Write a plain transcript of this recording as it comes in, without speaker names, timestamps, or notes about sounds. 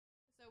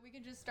We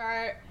can just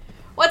start.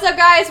 What's up,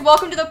 guys?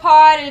 Welcome to the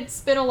pod.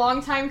 It's been a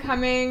long time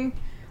coming.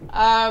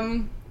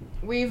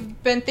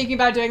 We've been thinking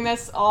about doing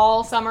this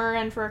all summer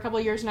and for a couple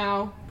of years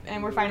now,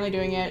 and we're finally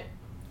doing it.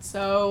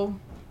 So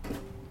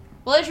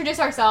we'll introduce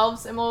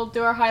ourselves and we'll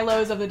do our high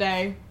lows of the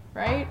day,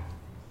 right?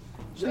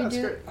 Should we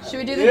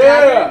do the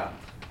dagger?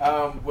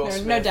 Will There's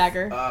Smith. no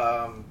dagger.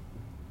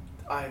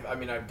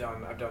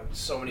 I've done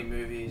so many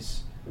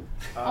movies.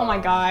 Oh my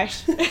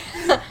gosh.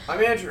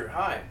 I'm Andrew.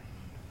 Hi.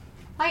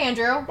 Hi,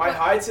 Andrew. My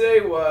high today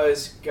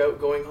was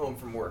going home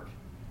from work.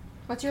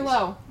 What's your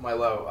low? My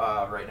low,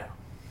 right now.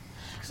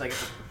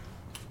 Because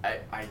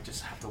I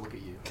just have to look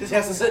at you. Because he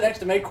has to sit next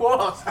to Meg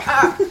Qualls.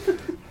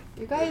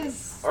 You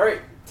guys. All right,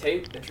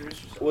 Tate,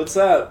 introduce yourself. What's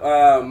up?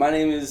 My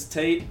name is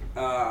Tate.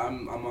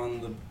 I'm on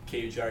the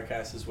KUGR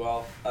KAST as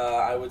well.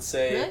 I would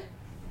say... Really?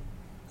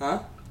 Huh?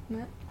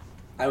 Yeah.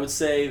 I would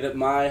say that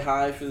my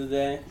high for the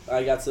day,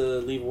 I got to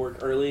leave work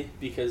early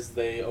because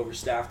they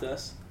overstaffed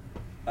us.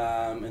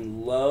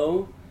 And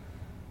low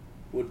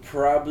would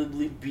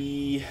probably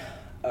be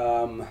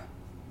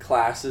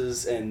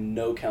classes and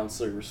no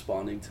counselor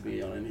responding to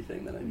me on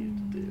anything that I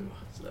needed to do.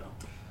 So,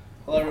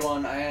 Hello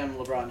everyone, I am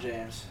LeBron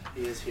James.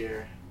 He is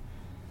here.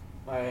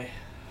 My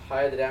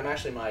high of the day, I'm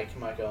actually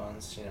Michael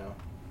Owens, you know.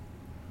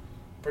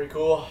 Pretty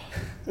cool.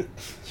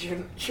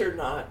 You're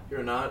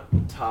not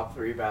top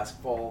 3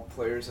 basketball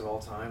players of all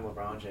time,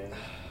 LeBron James.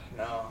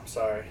 No, I'm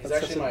sorry. He's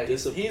That's actually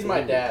such a he's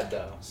my dad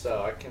though,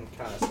 so I can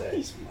kind of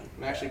say.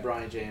 I'm actually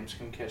Brian. Bronny James.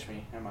 Come catch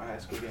me at my high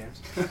school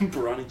games.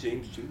 Bronny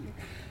James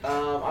Jr.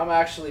 I'm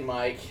actually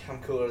Mike. I'm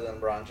cooler than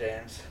LeBron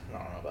James. I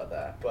don't know about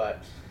that,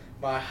 but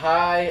my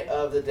high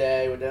of the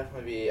day would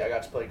definitely be I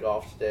got to play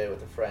golf today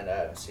with a friend I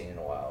haven't seen in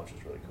a while, which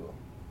was really cool.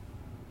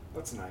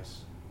 That's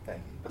nice. Thank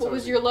you. That's What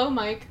was your low,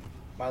 Mike?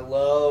 My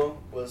low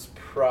was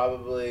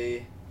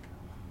probably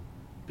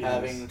Be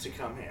having nice. to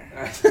come here.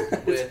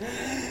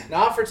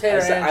 Not for Tate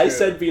or Andrew, I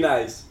said be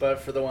nice.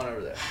 but for the one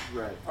over there.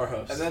 Right. Our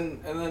host.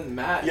 And then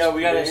Matt. Yeah,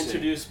 we gotta producing.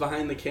 introduce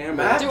behind the camera.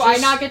 Matt Do just- I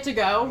not get to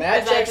go? Matt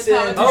Is that checks just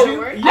how in. it's Oh, gonna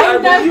work? yeah, I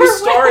well, never you win.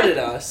 started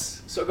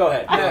us, so go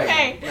ahead.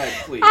 Okay. Meg,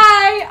 please.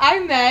 Hi,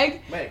 I'm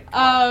Meg. Meg,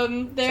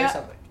 Say say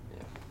something.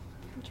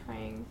 I'm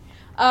trying.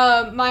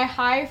 My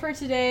high for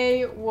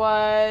today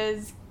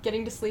was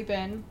getting to sleep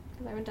in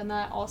because I haven't done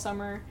that all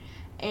summer,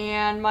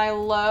 and my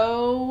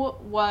low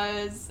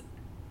was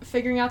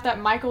figuring out that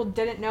Michael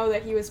didn't know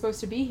that he was supposed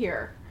to be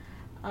here,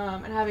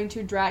 and having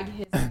to drag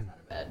his ass out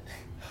of bed.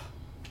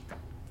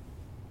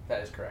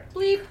 That is correct.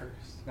 Bleep.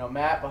 Now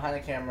Matt behind the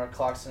camera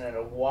clocks in at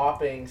a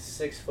whopping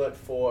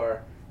 6'4",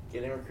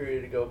 getting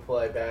recruited to go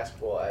play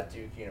basketball at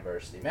Duke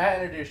University.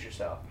 Matt, introduce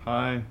yourself.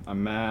 Hi,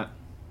 I'm Matt.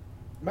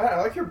 Matt,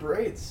 I like your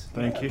braids.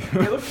 Thank you.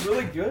 They look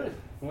really good.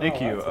 Thank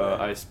you. that's all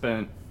right. I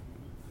spent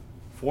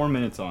 4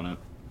 minutes on it.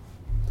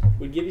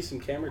 We'd give you some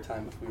camera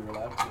time if we were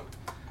allowed to.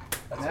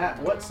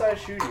 Matt, what size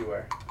shoe do you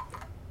wear?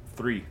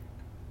 3.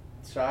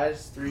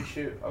 Size 3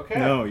 shoe. Okay.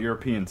 No,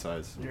 European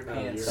size.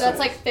 European you're So size. that's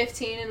like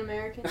 15 in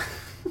American.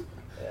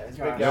 Yeah, he's a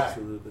God. big guy.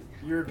 Absolutely.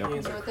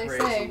 Europeans Yep. are What they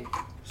crazy. say.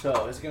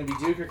 So is it gonna be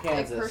Duke or Like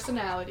Kansas?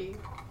 personality.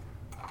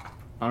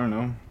 I don't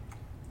know.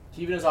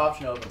 Keeping his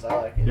option opens. I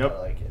like it. Yep. I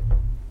like it.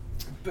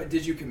 But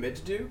did you commit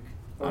to Duke?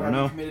 Or I don't have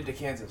know. you committed to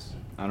Kansas?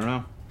 I don't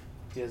know.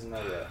 He doesn't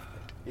know yet.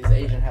 His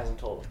agent hasn't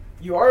told him.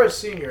 You are a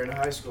senior in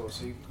high school,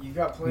 so you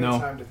got plenty No.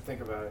 of time to think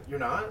about it. You're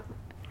not?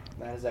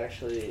 Matt is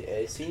actually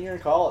a senior in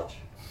college.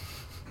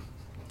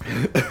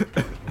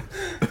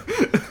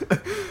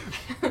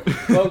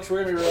 Folks,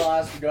 we're gonna be real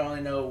honest. We don't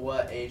really know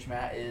what age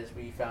Matt is.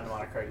 We found him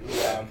on a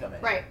Craigslist. Come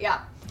in. Right,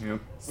 yeah. Yep.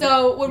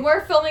 So when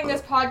we're filming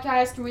this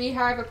podcast, we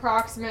have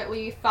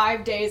approximately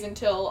 5 days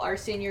until our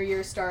senior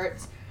year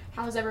starts.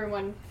 How's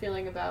everyone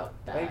feeling about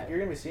Hey, that? you're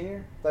gonna be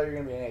senior? I thought you were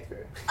gonna be in 8th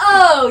grade.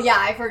 Oh, yeah,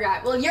 I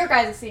forgot. Well, your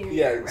guys' senior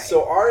Yeah, year, right?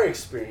 so our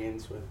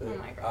experience with it. Oh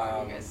my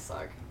god, you guys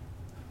suck.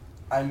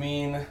 I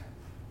mean,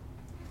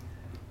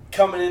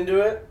 coming into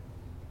it,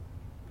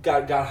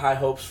 got high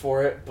hopes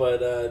for it,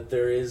 but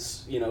there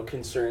is,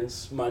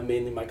 concerns.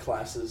 Mainly my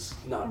classes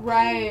not being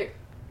Right.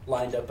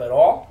 lined up at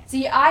all.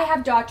 See, I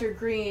have Dr.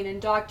 Green,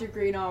 and Dr.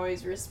 Green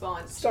always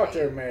responds It's to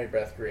Dr. me. Mary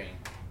Beth Green.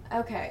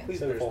 Okay. Please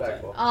Say be the full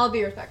respectful. I'll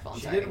be respectful. I'm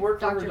She sorry. did work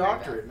for her Dr.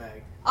 doctorate,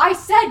 Meg. I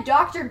said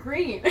Dr.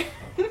 Green.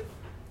 But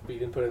you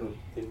didn't put in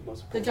the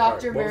most The important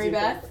Dr. part. What was Mary the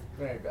Beth? important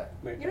Mary Beth.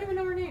 part? Mary You don't even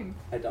know her name.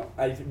 I don't.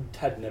 I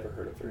had never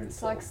heard of her. It until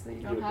sucks that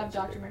you don't have mentioned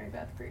Dr. it. Mary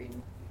Beth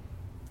Green.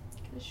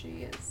 Because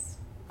she is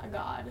a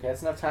god. Okay,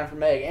 that's enough time for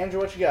Meg. Andrew,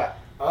 what you got?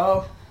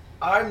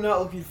 I'm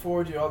not looking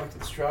forward to all the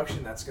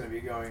construction that's going to be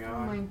going Oh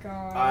on. my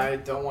god. I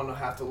don't want to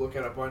have to look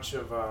at a bunch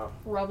of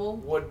Rubble.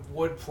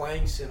 wood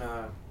planks in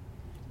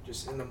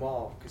just in the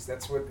mall, because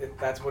that's what it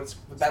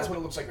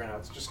looks like right now.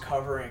 It's just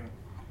covering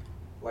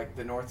like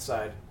the north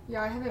side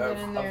Yeah, I haven't been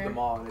in of there. the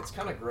mall, and it's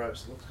kind of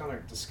gross. It looks kind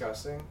of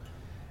disgusting,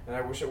 and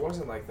I wish it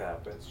wasn't like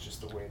that, but it's just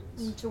the way it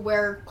is. To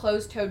wear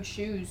closed-toed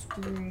shoes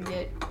and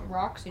get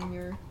rocks in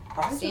your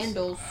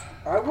sandals.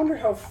 I wonder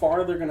how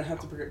far they're gonna have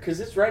to progress,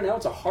 because right now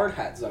it's a hard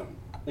hat zone.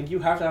 Like you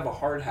have to have a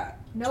hard hat.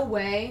 No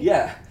way.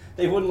 Yeah.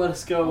 They wouldn't let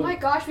us go. Oh my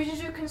gosh, we should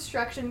do a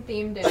construction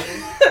themed day.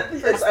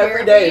 It's every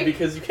Spirit day Week.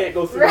 because you can't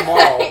go through the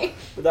mall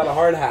without a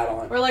hard hat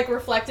on. Or like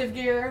reflective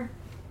gear.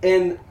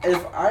 And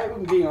if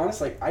I'm being honest,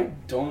 like, I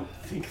don't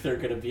think they're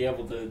gonna be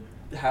able to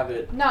have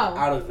it No.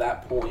 out of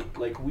that point.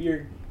 Like,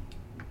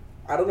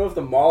 I don't know if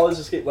the mall is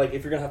just like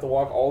if you're gonna have to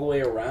walk all the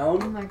way Oh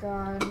around. my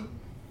god.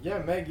 Yeah,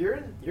 Meg, you're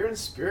in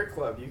Spirit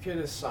Club. You could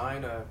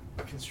assign a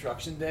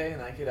construction day,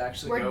 and I could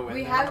actually go in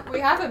We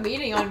there. have a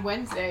meeting on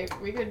Wednesday.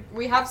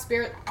 We have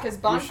spirit because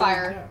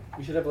bonfire.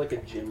 We should have like a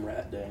gym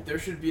rat day. There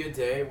should be a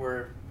day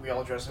where we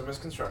all dress up as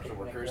construction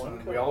workers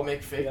and we all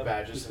make fake Yep,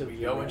 badges just and a we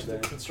go gym into the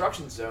rat day.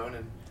 construction zone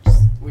and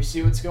we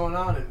see what's going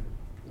on and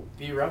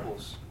be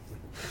rebels.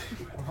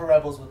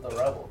 Rebels with the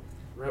rebel.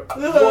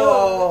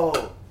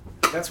 Whoa!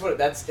 It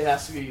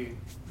has to be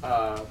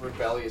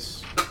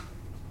rebellious.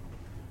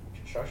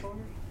 Construction worker?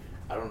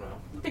 I don't know.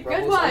 The good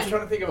Rebels. I was one.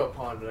 trying to think of a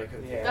pun, but I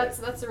couldn't. Yeah.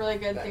 That's a really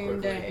good That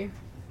themed quickly. day.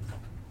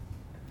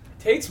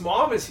 Tate's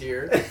mom is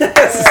here.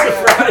 That's a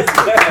surprise.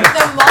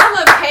 The mom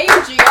of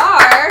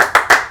KUGR.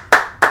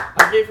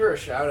 I gave her a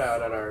shout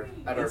out at our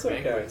It's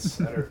okay. banquets.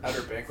 At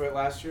her banquet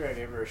last year, I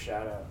gave her a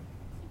shout out.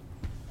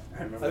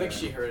 I remember I think that.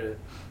 she heard it.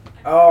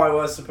 Oh, I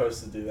was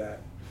supposed to do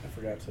that. I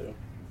forgot to.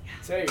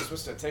 Tay, you're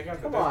supposed to take out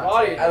the Come dead on,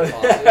 body. Tay. in the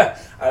closet.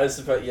 I was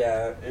supposed.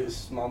 Yeah,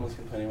 Mom was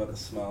complaining about the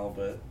smell,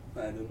 but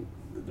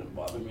it didn't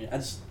bother me. I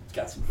just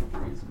got some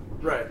Febreze.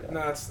 Right. No,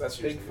 that's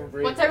Big usually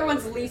Febreze. What's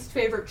everyone's least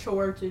favorite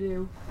chore to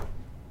do?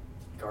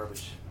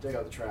 garbage. Dig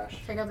out the trash.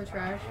 Take out the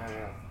trash.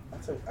 Yeah.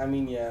 I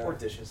mean, yeah. Or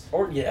dishes.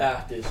 Or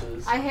yeah,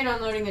 dishes. I hate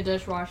unloading the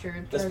dishwasher.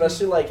 It drives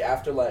Especially me- like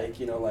after like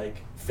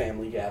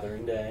family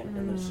gathering day,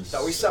 and there's just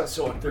No, we sound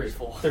so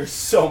ungrateful. there's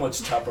so much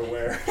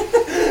Tupperware.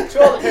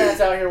 To all the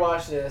parents out here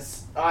watching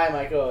this, I,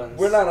 Mike Owens,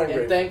 We're not am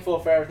ungrateful. thankful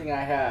for everything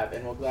I have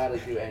and will gladly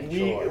do any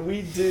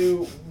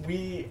chore.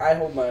 I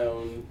hold my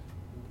own.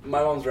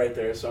 My mom's right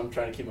there, so I'm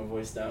trying to keep my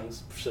voice down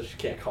so she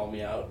can't call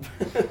me out.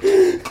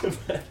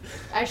 But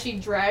As she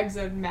drags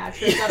a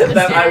mattress up the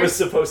that stairs. I was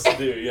supposed to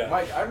do, yeah.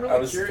 Mike, I'm I really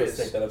was curious. supposed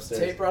to take that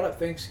upstairs. Tate brought up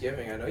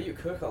Thanksgiving. I know you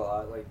cook a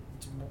lot. Like,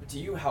 do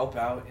you help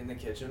out in the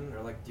kitchen,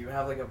 or like, do you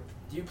have like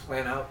do you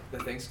plan out the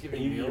Are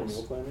Thanksgiving you a meal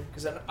meals? planner?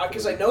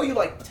 Because I know you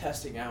like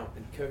testing out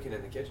and cooking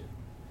in the kitchen.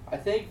 I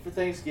think for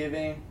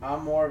Thanksgiving,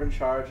 I'm more of in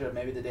charge of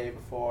maybe the day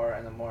before.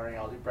 In the morning,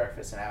 I'll do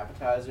breakfast and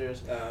appetizers.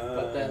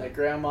 But then the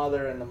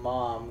grandmother and the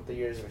mom, with the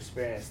years of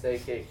experience, they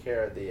take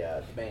care of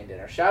the main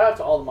dinner. Shout out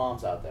to all the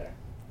moms out there.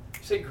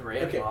 You say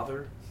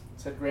grandmother. It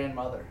said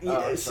grandmother. Yeah,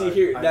 Oh, see sorry.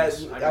 here, I that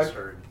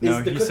misheard. No,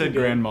 is the he cooking said good? Is it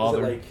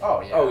grandmother. like-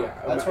 Oh yeah. Oh,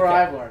 yeah. That's Okay. where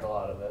I've learned a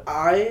lot of it.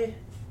 I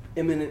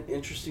am in an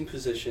interesting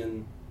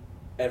position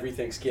every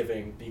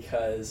Thanksgiving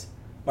because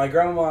my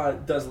grandma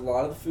does a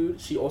lot of the food.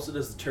 She also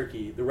does the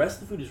turkey. The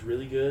rest of the food is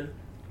really good.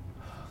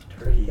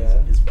 The turkey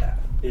Bad. is bad.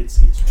 It's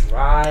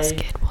dry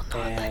Skid will not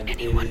and let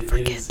anyone it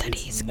forget is- that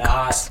it's he's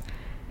not. cooks.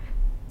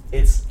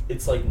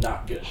 It's like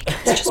not good.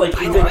 Just like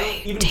by even, the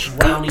way, even Tate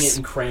drowning cooks. it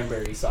in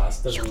cranberry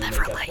sauce doesn't He'll really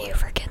never make up let for you it.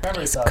 forget that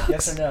Cranberry he's sauce, cooks.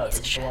 yes or no? He's Does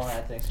a it belong chef.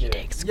 at He Thanksgiving?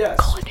 takes Yes.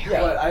 culinary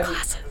Yeah, but I-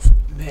 classes.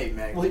 Hey,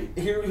 Meg. Well,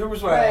 here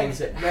was what I Meg, wanted to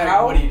say. Meg,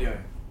 How what are you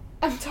doing?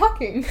 I'm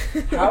talking.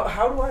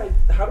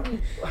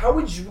 how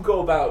would you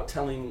go about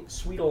telling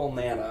sweet old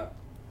Nana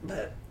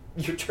that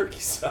your turkey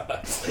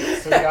sucks? So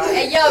we got-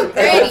 Hey, yo, we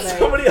Granny. gotta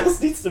Somebody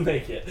else needs to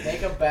make it.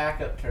 Make a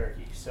backup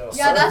turkey. So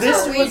Yeah, that's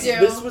this what we was, do.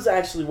 This was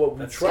actually what we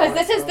That's- tried.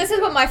 Because this is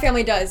what my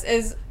family does.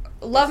 Is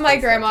love my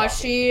Let's grandma.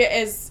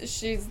 start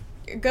She's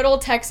a good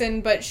old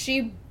Texan, but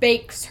she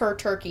bakes her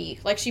turkey.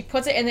 Like she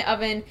puts it in the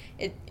oven.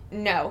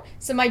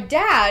 So my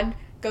dad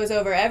goes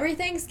over every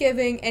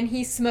Thanksgiving and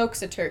he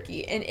smokes a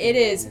turkey, and it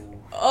is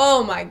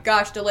oh my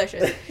gosh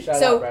delicious. Shout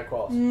So out Meg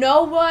Qualls.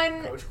 no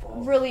one Coach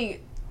Qualls.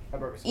 really That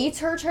burger sauce. eats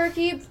her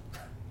turkey,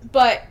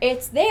 but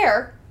it's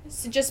there.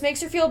 So it just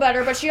makes her feel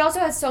better. But she also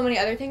has so many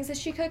other things that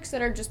she cooks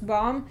that are just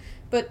bomb.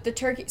 But the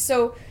turkey,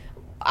 so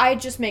I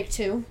just make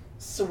two.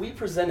 So we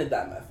presented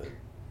that method.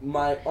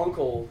 My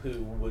uncle,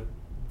 who would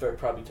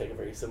probably take a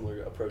very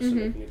similar approach to Mhm.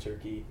 making a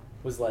turkey,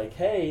 was like,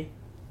 "Hey,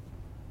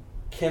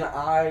 can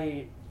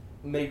I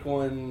make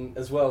one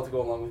as well to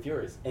go along with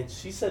yours?" And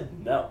she said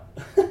no.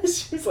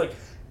 She was like,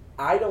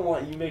 "I don't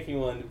want you making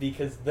one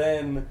because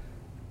then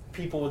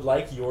people would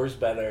like yours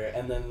better,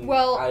 and then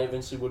Well, I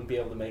eventually wouldn't be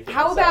able to make it."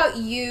 How myself." about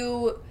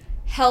you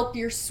help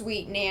your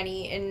sweet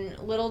nanny and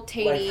little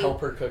Tatey like help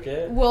her cook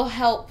it? will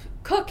help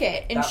cook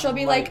it, and That she'll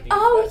be might like, be the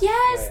 "Oh best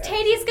yes, way,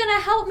 Tatey's gonna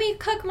help me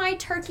cook my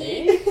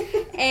turkey,"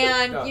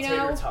 and No, you tater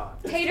know,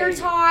 tot. tater Tate.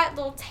 tot,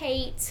 little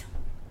Tate,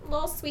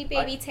 little sweet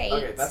baby Tate.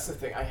 Okay, that's the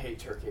thing. I hate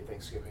turkey at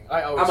Thanksgiving.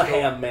 I always I'm a go-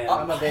 ham man.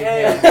 I'm a big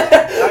ham.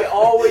 ham. I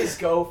always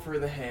go for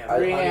the ham. I-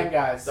 Three The honey- ham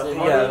guys. The sitting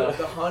honey, Yeah.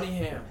 the honey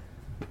ham.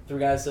 Three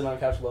guys sitting on a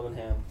couch loving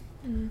ham.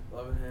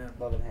 Loving ham.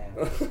 Loving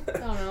ham. I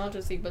don't know. I'll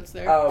just see what's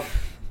there.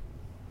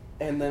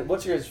 And then,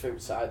 what's your guys'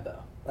 favorite side,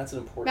 though? That's an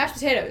important. Mashed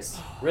potatoes.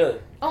 Really?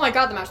 Oh my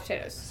god, the mashed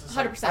potatoes.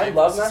 100%. I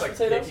love This is mashed like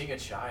potatoes. picking a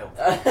child.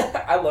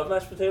 I love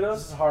mashed This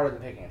potatoes, is harder than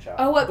picking a child.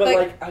 Oh, what? but But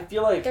like I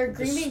feel like their the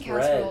green bean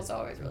spread, casserole is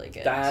always really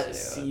good. That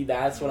too.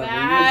 that's what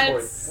I'm leaning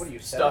towards. That's What are you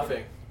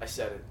Stuffing. I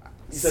said it.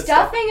 You said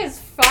Stuffing is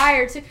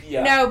fire too.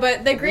 Yeah. No,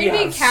 but the green We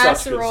bean have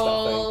such good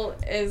casserole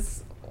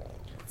is.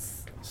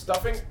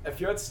 Stuffing.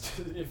 If you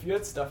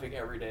had stuffing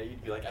every day,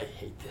 you'd be like, I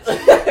hate this.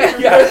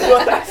 Yeah,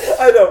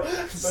 I know.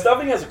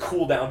 Stuffing has a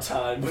cool down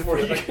time before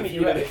you can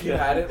eat it. If you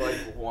had it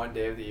like one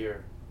day of the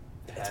year,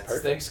 That's that's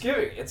perfect.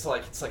 Thanksgiving. It's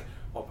like,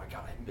 oh my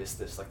god, I miss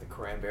this, like the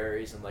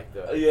cranberries and like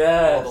the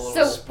Yes. all the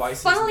little So,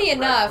 spices. funnily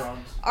and the enough,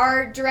 breadcrumbs.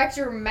 Our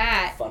director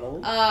Matt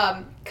Funnily.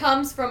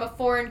 comes from a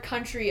foreign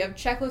country of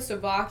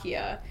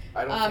Czechoslovakia.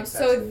 I don't think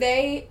So that's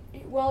they,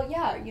 well,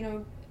 yeah, you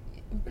know,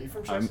 Are you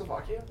from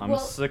Czechoslovakia? I'm Well,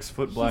 a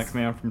 6-foot black he's-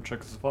 man from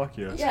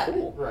Czechoslovakia. yeah.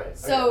 Cool. Right.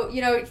 So,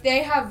 you know,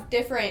 they have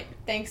different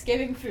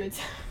Thanksgiving foods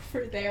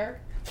for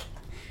there.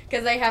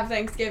 Because they have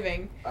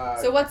Thanksgiving.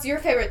 So what's your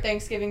favorite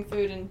Thanksgiving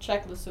food in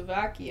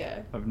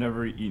Czechoslovakia? I've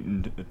never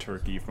eaten a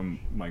turkey from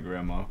my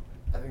grandma.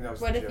 I think that was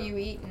What the have joke. you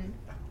eaten?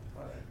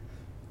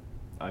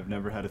 I've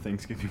never had a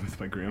Thanksgiving with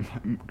my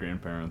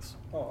grandparents.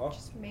 Oh,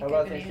 Just make How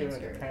about up an Thanksgiving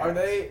with answer. your Are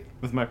they,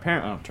 With my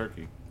parent, oh,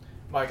 turkey.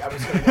 Mike? I'm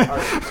just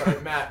gonna.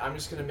 Sorry, Matt. I'm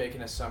just gonna make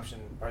an assumption.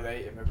 Are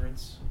they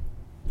immigrants?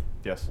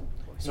 Yes.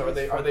 So are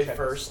they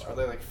first? Are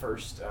they like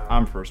first?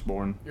 I'm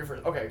firstborn. You're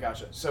first. Okay,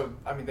 gotcha. So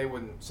I mean, they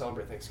wouldn't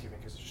celebrate Thanksgiving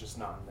because it's just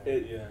not in there.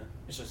 yeah.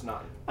 It's just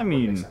not. I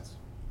Makes mean, sense.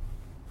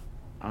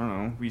 I don't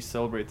know. We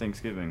celebrate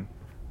Thanksgiving.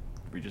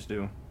 We just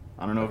do.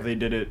 I don't know if Okay. they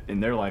did it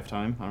in their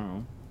lifetime. I don't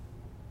know.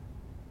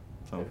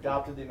 They So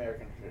adopted the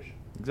American tradition.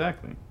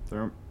 exactly,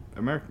 they're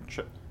American.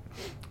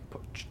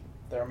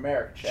 They're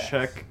American Czechs.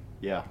 Check.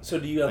 Yeah. So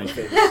do you have a Thank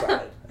you. favorite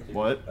side?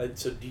 What?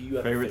 So do you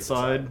have Favorite a favorite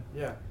side?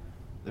 Yeah.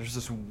 There's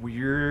this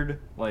weird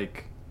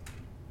like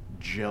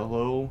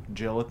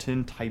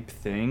gelatin type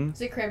thing.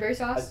 Is it cranberry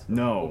sauce?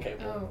 No. Okay.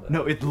 Well, Oh.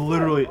 No, it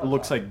literally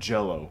looks like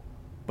Jello,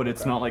 but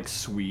it's Okay. not like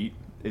sweet.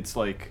 It's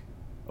like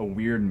a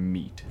weird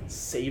meat.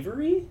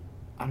 Savory?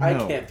 I don't I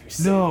know. can't do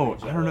savory. No,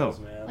 I don't know. Jellos,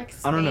 man. Like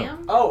I don't know.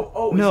 Spam?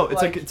 Oh. No,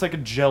 is it it's like a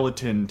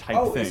gelatin type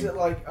Oh, thing. is it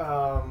like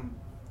I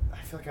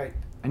feel like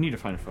I need to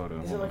find a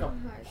photo. Is it like a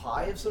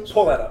pie of some sort?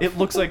 Pull that up. It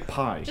looks like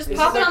pie. Just Is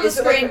pop it like- on the is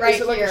it like screen a- right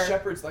Is it like here. a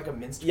shepherd's, like a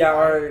minced Yeah,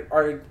 pie?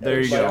 our There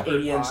you like go.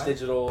 80-inch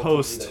digital TV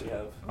Post. that we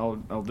have.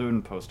 I'll do it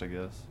in post, I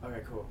guess. Okay,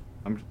 cool.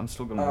 I'm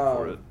still gonna look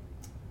for it.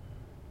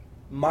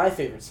 My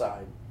favorite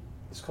side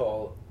is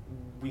called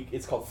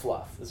it's called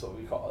fluff. Is what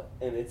we call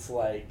it, and it's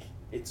like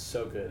it's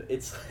so good.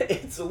 It's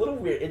a little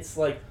weird. It's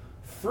like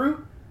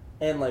fruit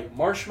and like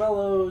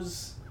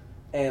marshmallows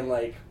and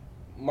like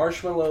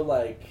marshmallow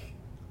like.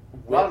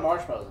 A lot of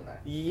marshmallows in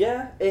there.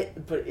 Yeah,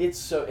 but it's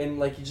so and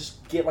like you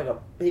just get like a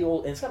big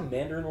old and it's got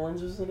mandarin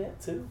oranges in it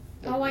too.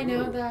 Oh, I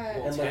know Ooh. that.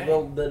 And like Dang. a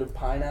little bit of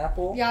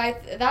pineapple. Yeah,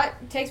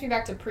 that takes me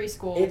back to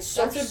preschool. It's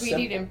so That's what we simple.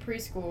 eat in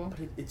preschool. But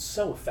it's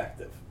so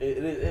effective. It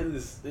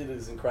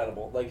is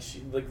incredible. Like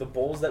like the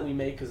bowls that we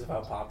make because of how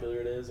popular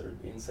it is are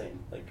insane.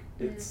 Like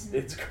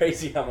it's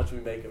crazy how much we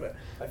make of it.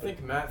 I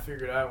think Matt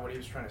figured out what he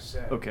was trying to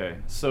say. Okay,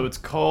 so it's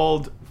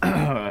called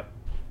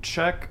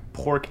Czech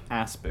pork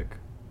aspic.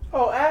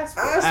 Oh,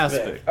 aspic.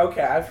 Aspic.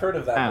 Okay, I've heard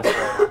of that.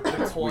 Aspic.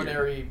 before. The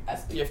culinary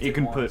Aspic. gifted You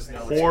can ones put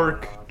know what's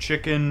pork, going on.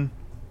 chicken,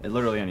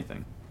 literally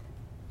anything.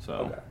 So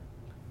Okay,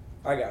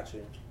 I got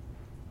you,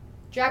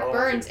 Jack Oh,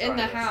 Burns keep in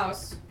the trying this.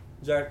 house.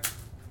 Jack.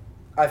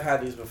 I've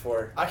had these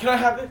before. Can I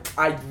have it?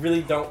 I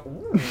really don't.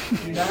 Ooh.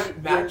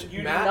 Matt, You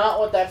do Matt, not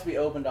want that to be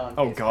opened on.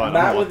 Oh Facebook. God,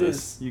 Matt I don't want with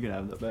this. You can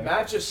have that back.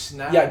 Matt just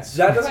snapped. Yeah, that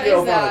doesn't What get is over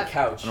on that? the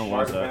couch. I don't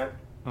want that.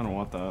 I don't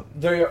want that.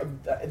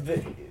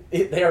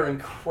 They are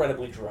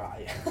incredibly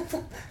dry,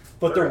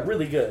 but they're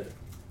really good.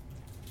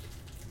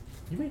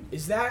 You made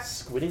Is that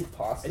squidding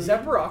pasta?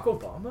 Barack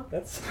Obama?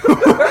 That's.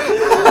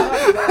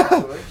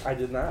 Actually. I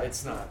did not.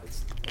 It's not.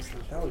 It's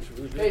That looks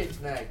really good. Hey,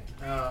 Meg.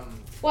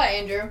 What,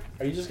 Andrew?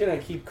 Are you just gonna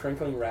keep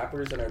crinkling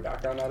wrappers in our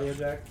background audio,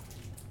 Jack?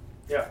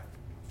 Yeah.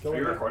 Go Are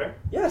you ahead. recording?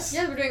 Yes.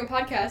 Yeah, we're doing a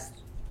podcast.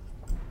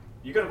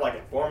 You could have like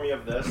informed me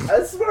of this.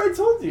 That's what I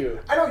told you.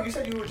 I know you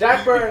said you would. Jack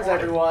be Burns,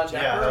 recording. everyone.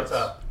 Yeah, Burns. what's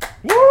up?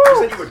 Woo! You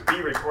said you would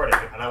be recording,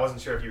 and I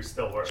wasn't sure if you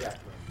still were. Jack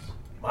Burns.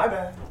 My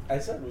bad. I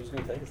said it was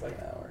gonna take us like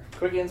an hour.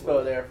 Quick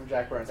inspo there from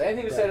Jack Burns.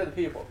 Anything to say to the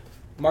people?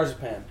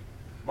 Marzipan.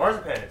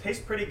 Marzipan. It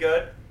tastes pretty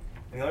good,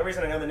 and the only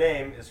reason I know the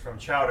name is from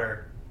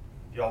Chowder.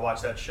 Y'all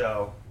watch that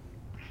show.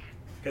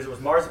 Because it was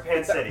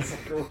Marzipan City.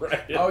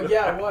 Right. Oh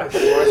yeah, it was.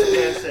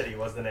 Marzipan City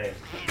was the name.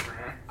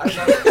 I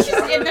thought She's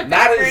in the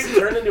Matt is background.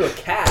 turned into a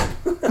cat.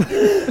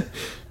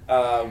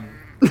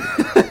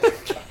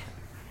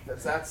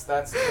 that's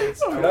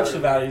Tate's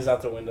Production value's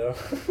out the window.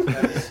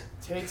 That's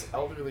Tate's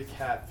elderly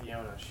cat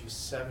Fiona. She's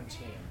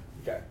 17.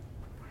 Okay.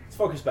 Let's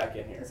focus back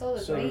in here. That's all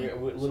the So rain. a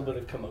little bit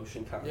of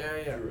commotion kind of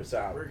Yeah. threw us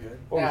out. We're good.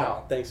 What was Now-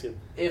 on Thanksgiving?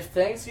 If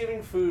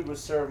Thanksgiving food was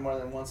served more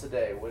than once a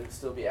day, would it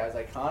still be as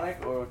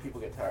iconic, or would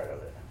people get tired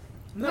of it?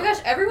 Oh my gosh,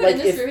 everyone Like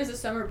in this if- room has a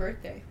summer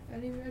birthday. I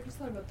just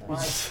thought about that.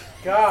 My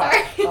God.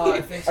 Sorry.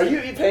 I think Are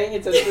you paying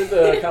attention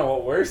to kind of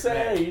what we're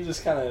saying, or are you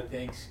just kind of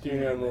Thanks. doing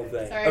your own little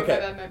thing? Sorry,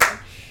 Okay. my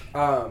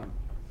bad.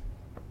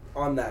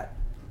 On that,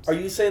 are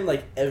you saying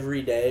like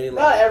every day? Like,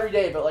 Not every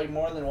day, but like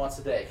more than once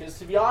a day. Because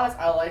to be honest,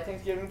 I like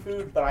Thanksgiving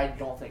food, but I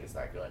don't think it's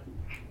that good.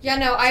 Yeah,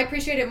 no, I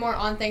appreciate it more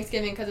on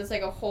Thanksgiving because it's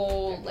like a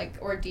whole like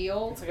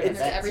ordeal. It's like and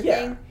there's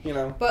everything. Yeah, you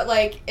know. But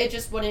like it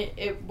just wouldn't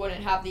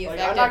have the Like,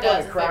 effect I'm not it going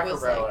does to if Cracker it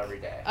was Barrel like every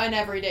day. an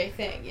everyday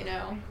thing, you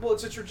know. Well,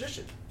 it's a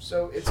tradition,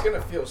 so it's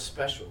gonna feel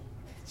special.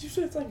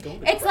 Usually it's like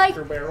going to It's like-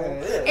 Cracker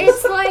Barrel.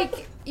 It's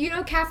like, you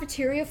know,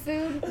 cafeteria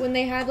food when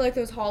they had like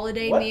those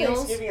holiday What meals.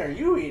 Thanksgiving are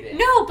you eating?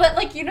 No, but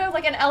like you know,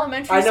 like in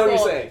elementary I know school, what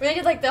you're saying. when they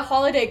did like the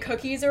holiday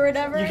cookies or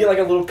whatever. You get like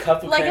a little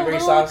cup of like a cranberry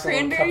little sauce,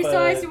 cranberry a little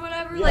cup sauce of, or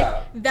whatever. yeah.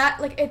 Like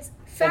that, like it's And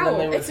then foul.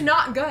 they would- It's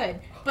not good,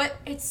 but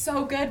it's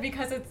so good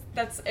because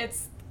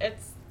it's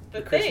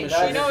the thing. Christmas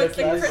You know, it's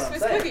the cookies. Christmas That's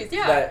what I'm saying. cookies.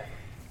 Yeah. That,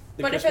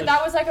 the But if Christmas-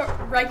 that was like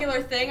a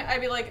regular thing, I'd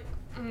be like,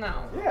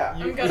 no. Yeah.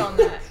 I'm good on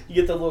that. You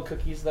get the little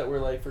cookies that were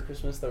like for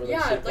Christmas that were like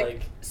Yeah, shaped like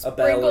like a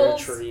bell or a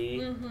sprinkles. tree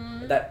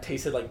Mm-hmm. that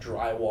tasted like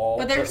drywall.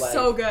 But they're like,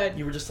 so good.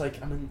 You were just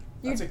like, I'm in.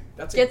 You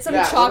That's get some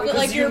Yeah, chocolate, Because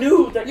like you your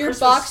knew that your Christmas,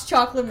 boxed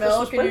chocolate Christmas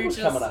milk, and break you're was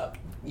just coming up.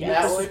 Yeah.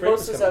 Matt, when we Christmas break post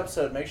was this coming up.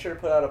 episode, make sure to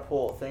put out a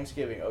poll: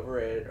 Thanksgiving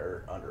overrated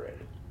or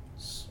underrated?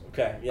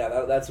 Okay,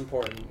 yeah, that's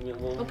important.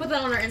 We'll put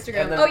that on our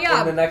Instagram. And then- Oh yeah,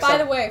 and the next by ep-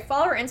 the way,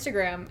 follow our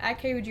Instagram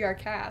at KUGR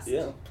KAST.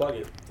 Yeah, plug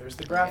it. There's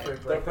the graphic.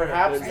 But Right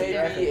perhaps there. Right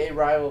there. maybe a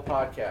rival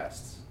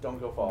podcast. Don't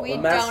go follow. We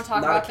them. Matt's don't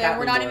talk not a about them. cat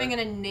We're not anymore. even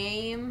gonna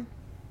name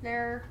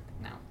their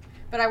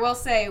But I will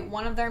say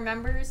one of their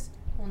members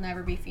will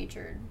never be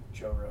featured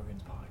Joe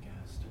Rogan's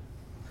podcast.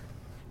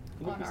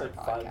 You think on he's our like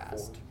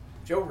podcast. 5'4".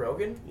 Joe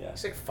Rogan? Yeah.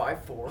 He's like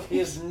 5'4". He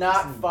is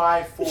not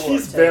 5'4".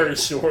 He's Tate. very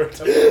short.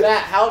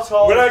 Matt, how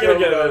tall We're not is Joe gonna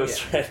get into Rogan?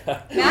 this right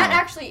now. Matt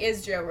actually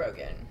is Joe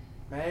Rogan.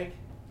 Meg,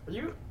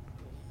 You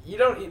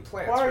don't eat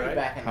plants, why are right? you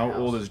back in How the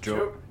house? old is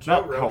Joe? Joe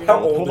Not Rogan? How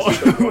old hold is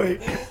Joe on.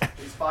 Wait.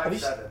 He's Have you,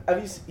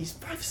 5'7". he's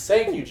 5'7".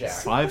 Thank you, Jack.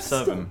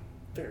 5'7".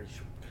 Very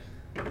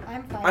short.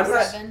 I'm I'm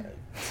not- 5'7".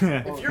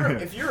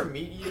 If you're a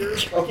meat eater,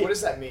 like, Okay. what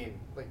does that mean?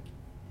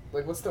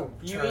 Like what's the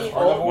You term? eat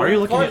Carnivore? Why are you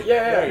looking at-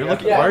 Yeah, you're yeah.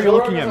 looking- Yeah, why are you Joe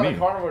looking Rogan at was on me? a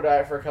carnivore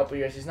diet for a couple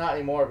years. He's not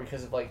anymore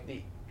because of like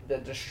the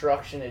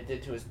destruction it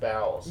did to his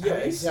bowels. Yeah,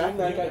 Have you seen exactly.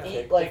 that guy yeah. You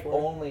kick eat like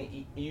before?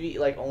 you eat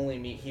like only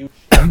meat. He would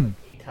 8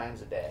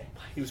 times a day.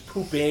 He was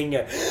pooping.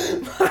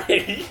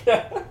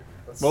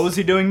 What was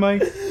he doing,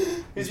 Mike?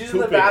 He's using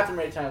the pooping. bathroom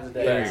 8 times a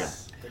day. There you go.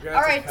 They're gonna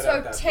All have to right, cut so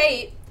out that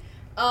Tate,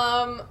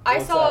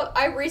 What's that?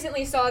 I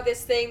recently saw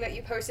this thing that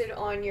you posted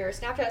on your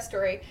Snapchat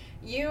story.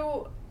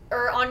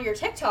 Or on your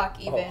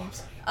TikTok even,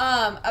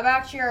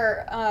 about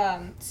your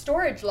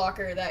storage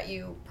locker that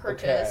you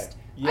purchased.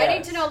 Okay. I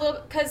need to know a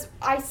little because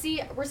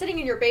we're sitting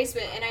in your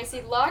basement and I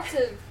see lots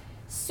of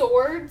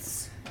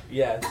swords.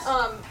 Yes.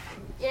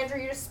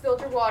 Andrew, you just spilled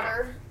your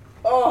water.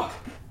 Oh.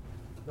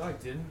 No, I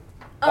didn't.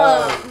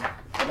 Matt,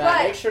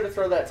 But make sure to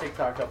throw that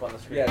TikTok up on the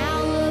screen. Yeah.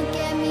 Now look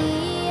at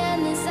me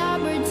and this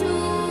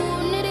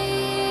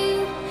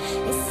opportunity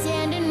is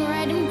standing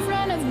right in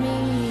front of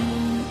me.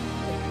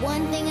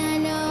 One thing I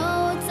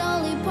know, it's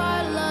only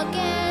part of luck,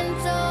 and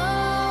so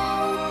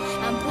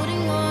I'm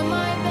putting on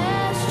my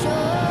best show.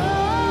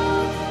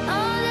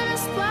 Under the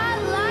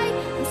spotlight,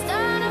 I'm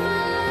starting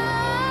my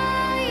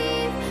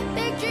life.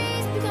 Big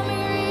dreams becoming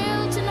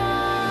real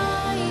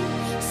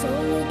tonight. So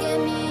look at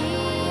me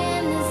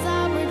and this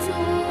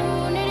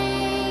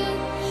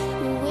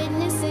opportunity. You're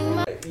witnessing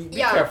my Be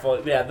Yeah.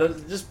 careful. Yeah.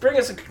 Just bring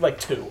us like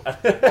 2. well,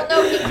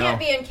 no, he No. can't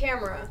be in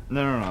camera.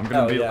 No. I'm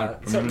gonna Oh, be yeah.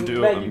 like, I'm So, gonna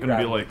do. Meg, I'm you gonna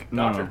be grab like,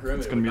 no.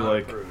 It's gonna be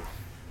like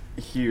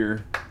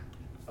here.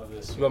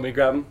 This. You want me to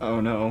grab him?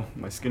 Oh no,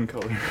 my skin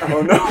color.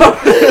 Oh no.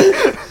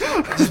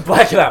 Just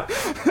black it out.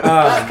 Folks,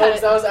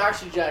 that was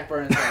actually Jack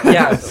Burns.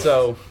 Yeah.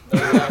 So you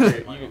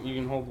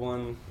can hold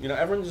one. You know,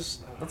 everyone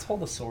just let's hold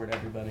the sword,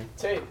 everybody.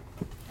 Tate, I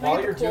while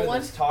get you're the cool doing one?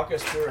 this, talk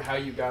us through how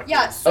you got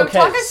Yeah, this. so Okay,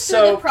 talk us through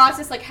so- the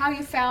process, like how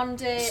you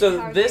found it. So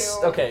how this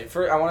you... okay.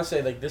 I want to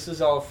say like this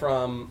is all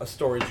from a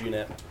storage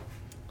unit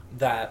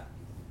that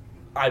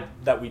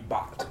we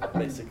bought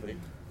basically.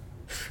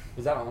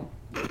 Was that on?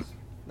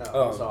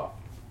 No, it's off.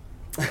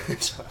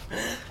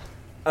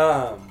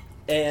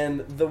 And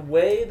the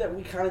way that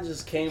we kind of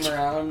just came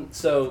around,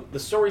 so the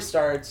story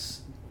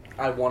starts,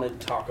 I wanted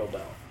Taco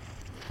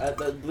Bell.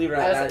 Believe it or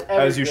not,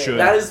 As you should.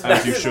 That is-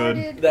 As you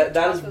Started should. with that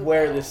is Taco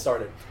where Bell. this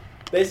started.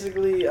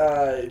 Basically,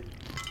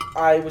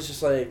 I was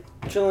just like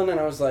chilling, and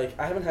I was like,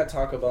 I haven't had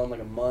Taco Bell in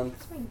like a month.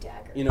 That's my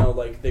dagger. You know,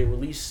 like they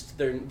released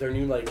their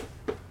new like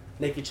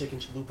Naked Chicken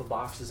Chalupa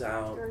boxes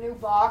out. Your new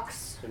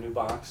box. Their new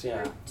box,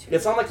 yeah. Your two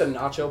It's on like the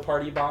Nacho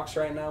Party box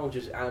right now, which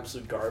is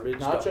absolute garbage.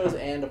 Nachos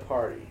and a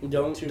party.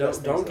 Don't Two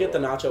best don't things get the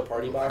in world. Nacho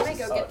Party box. I might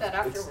go get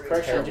that It's afterwards.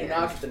 Correction, do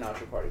terrible. not get the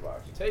nacho party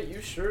box. Tate,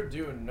 you sure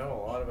do know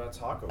a lot about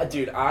Taco Bell.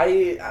 Dude,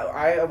 I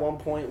at one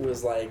point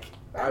was like,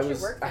 Why don't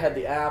you work I had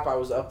there? the app. I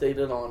was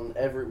updated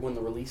on when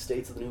the release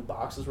dates of the new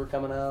boxes were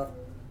coming out.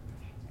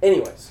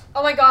 Anyways,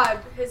 Oh my god,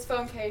 his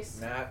phone case.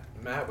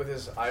 Matt with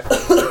his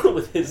iPhone.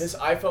 with his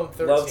iPhone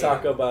 13. love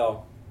Taco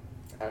Bell.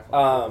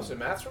 So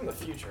Matt's from the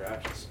future,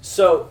 actually.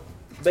 So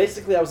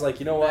basically, I was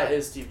like, you know That what?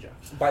 is Steve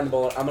Jobs. Biting the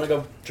bullet. I'm gonna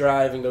go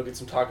drive and go get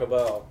some Taco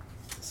Bell.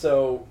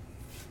 So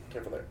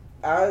careful there.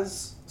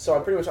 So I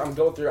pretty much I'm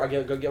going through. I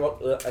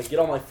get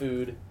all my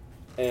food,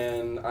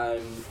 and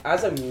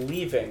as I'm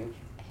leaving,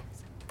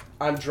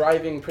 I'm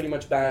driving pretty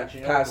much back Do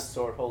you know what the past.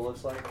 sword hole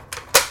looks like?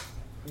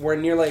 We're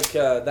near like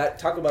that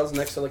Taco Bell's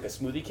next to like a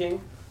Smoothie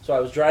King. So I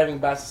was driving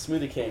past the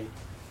Smoothie King,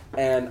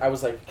 and I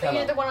was like But you kind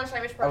did the of. one on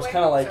Shinish Parkway? I was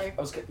kind of like Sorry.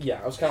 I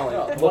was kind of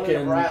No, like the one in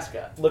looking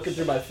Nebraska.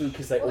 through my food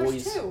because they Well,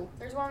 always. there's two.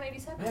 There's one on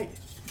 87. Hey,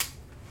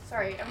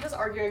 Sorry, I'm just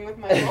arguing with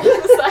my mom on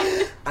the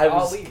side.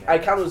 I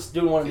kind of was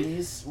doing one of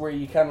these where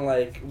you kind of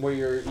like where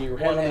your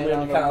hand on the hand wheel, on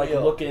you're the kind of like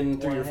wheel. looking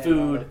through One your hand on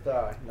food. the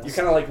thigh. You're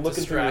kind of like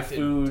looking through your Distracted-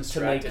 food to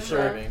make distracted sure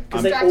driving.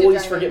 because they Distracted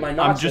always driving. forget my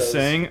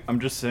nachos. I'm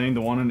just saying the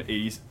one on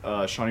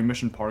 80 Shawnee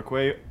Mission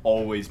Parkway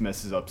always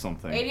messes up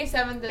something.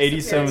 87th is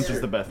 87th superior.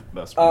 is the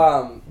best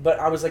one. But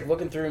I was like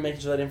looking through and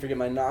making sure I didn't forget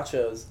my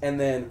nachos, and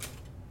then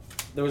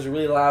there was a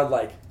really loud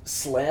like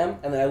slam,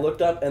 and then I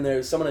looked up and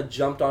there someone had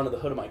jumped onto the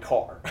hood of my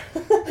car,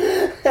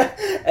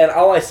 and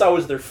all I saw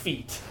was their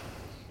feet.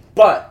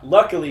 But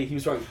luckily he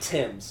was wearing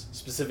Timbs,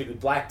 specifically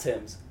black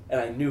Timbs,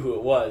 and I knew who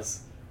it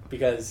was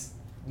because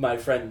my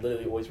friend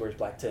literally always wears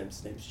black Timbs.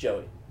 His name's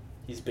Joey.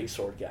 He's a big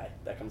sword guy.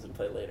 That comes into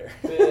play later.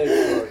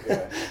 Big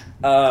sword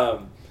guy.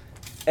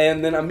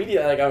 And then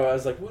immediately, like I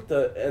was like, "What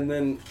the?" And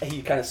then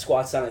he kind of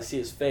squats down. I see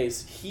his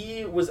face.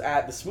 He was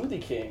at the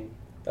Smoothie King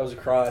that was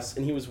across,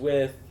 and he was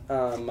with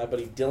my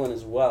buddy Dylan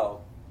as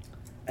well.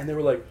 And they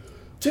were like,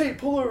 "Tate,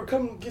 pull over,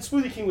 come get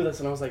Smoothie King with us."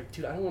 And I was like,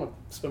 "Dude, I don't want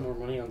to spend more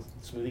money on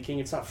Smoothie King.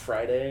 It's not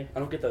Friday. I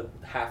don't get the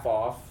half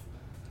off."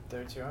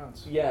 32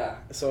 ounce. Yeah.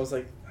 So I was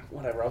like,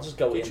 "Whatever. I'll just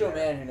go Get in you a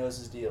there." man who knows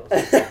his deals.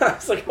 I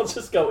was like, "I'll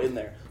just go in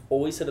there."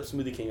 Always hit up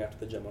Smoothie King after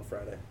the gym on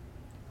Friday.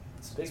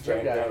 Big It's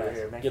drink very guy over nice.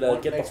 here. Makes Get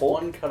one, the makes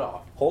Hulk. one cut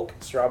off. Hulk,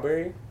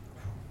 strawberry,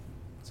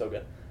 so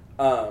good.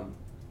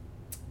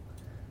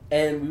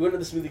 And we went to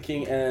the Smoothie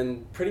King,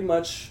 and pretty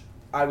much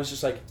I was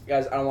just like,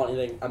 "Guys, I don't want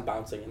anything. I'm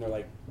bouncing." And they're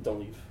like, "Don't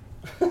leave."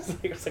 I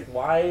was like,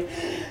 "Why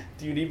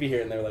do you need me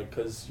here?" And they're like,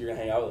 "Because you're gonna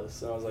hang out with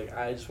us." And I was like,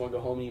 "I just want to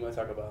go home and eat my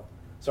Taco Bell."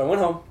 So I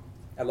went home.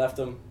 I left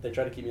them. They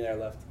tried to keep me there. I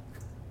left.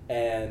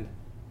 And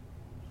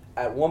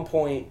at one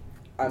point,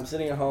 I'm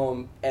sitting at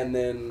home, and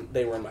then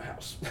they were in my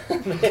house.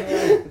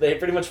 They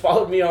pretty much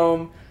followed me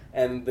home,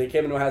 and they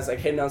came into my house. I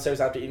came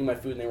downstairs after eating my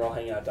food, and they were all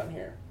hanging out down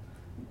here.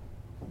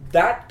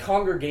 That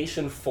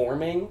congregation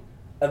forming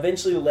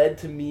eventually led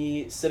to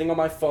me sitting on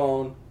my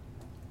phone,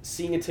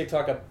 seeing a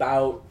TikTok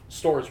about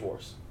Storage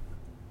Wars,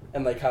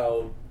 and like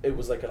how it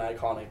was like an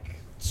iconic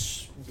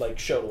like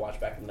show to watch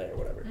back in the day or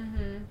whatever.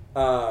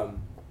 Mm-hmm.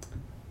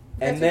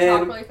 And Talk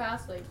then really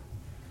fast, like.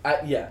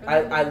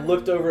 I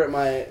looked over at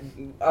my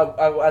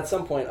at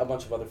some point a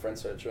bunch of other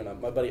friends started showing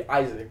up. My buddy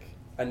Isaac,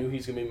 I knew he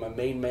was gonna be my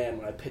main man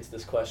when I pitched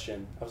this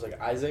question. I was like,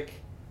 "Isaac,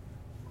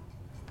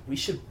 we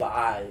should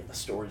buy a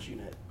storage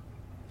unit,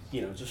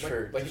 just Like,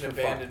 for like just an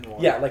for fun." abandoned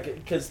one. Yeah, like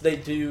because they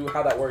do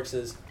how that works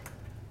is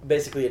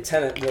basically a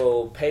tenant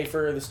will pay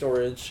for the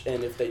storage,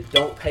 and if they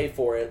don't pay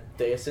for it,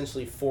 they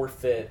essentially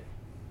forfeit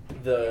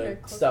the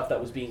stuff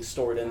that was being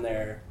stored in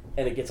there,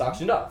 and it gets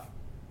auctioned off.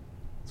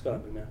 What's going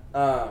on, big man?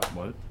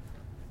 What?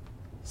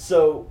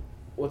 So,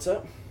 what's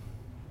up?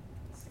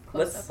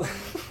 Close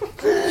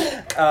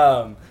Let's.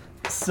 up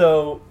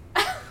So,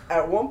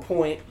 at one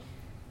point,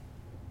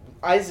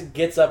 Isaac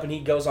gets up and he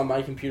goes on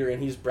my computer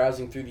and he's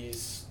browsing through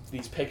these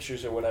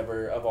pictures or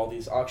whatever of all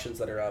these auctions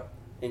that are up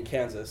in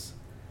Kansas,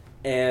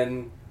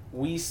 and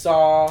we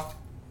saw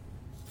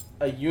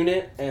a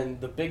unit,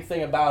 and the big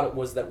thing about it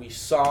was that we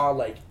saw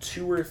like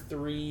 2 or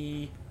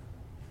 3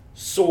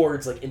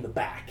 swords like in the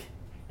back,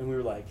 and we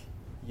were like,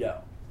 "Yo,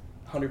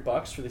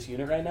 $100 for this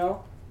unit right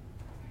now?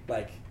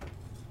 Like,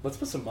 let's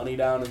put some money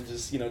down and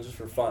just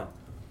for fun."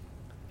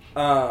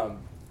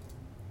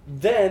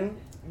 Then,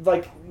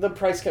 like, the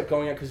price kept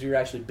going up because we were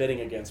actually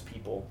bidding against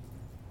people.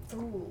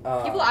 Ooh.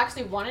 People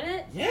actually wanted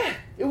it? Yeah,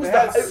 it was It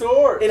had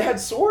swords. It had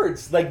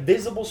swords, like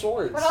visible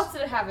swords. What else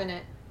did it have in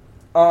it?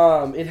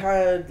 It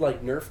had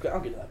like Nerf. I'll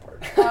get to that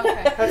part.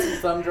 Okay. Had some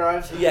thumb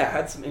drives. Yeah, it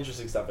had some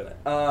interesting stuff in it.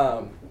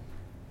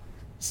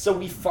 So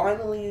we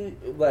finally,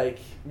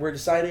 we're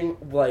deciding,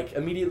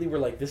 immediately we're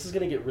like, this is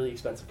going to get really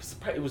expensive. Because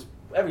it was,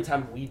 every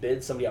time we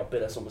bid, somebody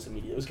outbid us almost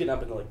immediately. It was getting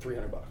up into,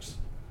 $300.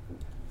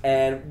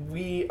 And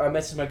I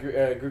messaged my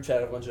group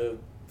chat of a bunch of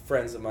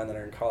friends of mine that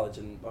are in college,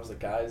 and I was like,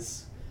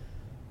 "Guys,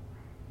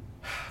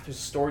 there's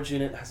a storage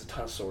unit that has a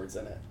ton of swords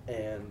in it.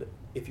 And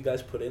if you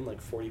guys put in,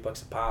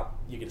 $40 a pop,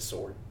 you get a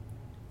sword.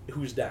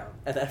 Who's down?"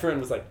 And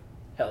everyone was like,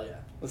 "Hell yeah,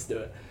 let's do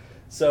it."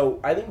 So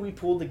I think we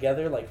pulled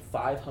together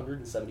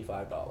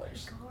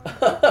 $575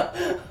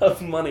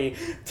 of money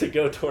to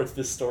go towards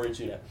this storage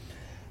unit.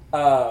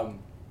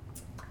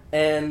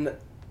 And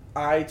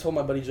I told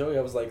my buddy Joey,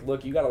 I was like,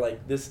 "Look, you gotta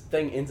this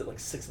thing ends at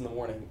 6 in the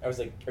morning." I was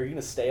like, "Are you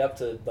gonna stay up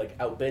to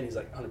outbid?" And he's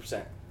like,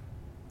 100%.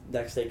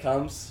 Next day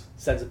comes,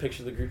 sends a picture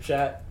to the group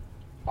chat.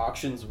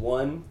 Auctions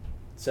 1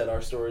 said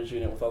our storage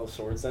unit with all the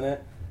swords in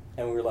it,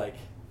 and we were like,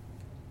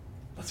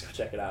 "Let's go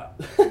check it out."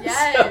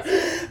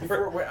 Yes.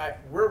 Where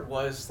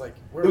was It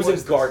was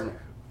in Gardner.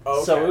 Oh,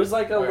 okay. So it was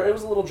it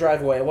was a little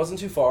drive away. It wasn't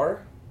too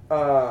far.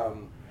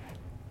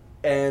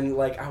 And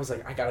I was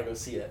like, I gotta go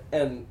see it.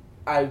 And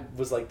I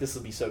was like, this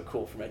would be so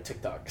cool for my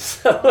TikTok.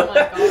 So Oh my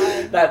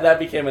God. that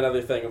became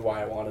another thing of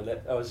why I wanted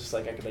it. I was just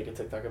like, I could make a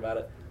TikTok about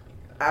it.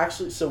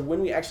 actually, so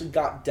when we actually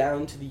got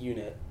down to the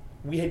unit,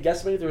 we had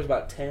guesstimated there was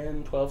about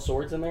 10, 12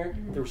 swords in there.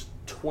 Mm-hmm. There was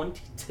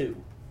 22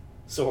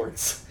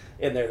 swords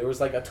in there. There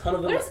was like a ton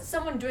of them. What is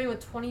someone doing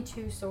with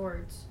 22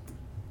 swords?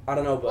 I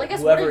don't know, Well, I but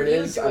guess what whoever are it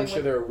you is, doing I'm sure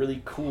with- they're a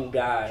really cool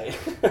guy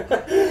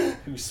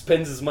who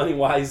spends his money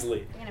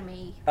wisely.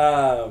 Anime.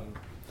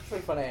 It's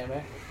pretty fun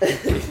anime.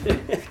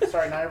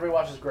 Sorry, not everybody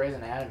watches Grey's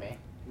Anatomy.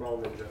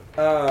 Roll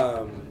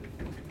ninja.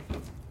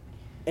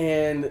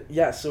 And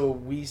yeah, so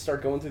we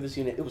start going through this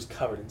unit. It was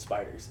covered in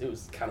spiders. It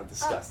was kind of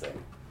disgusting.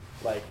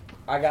 Like,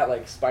 I got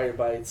like spider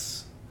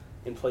bites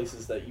in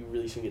places that you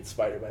really shouldn't get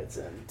spider bites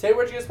in. Tate,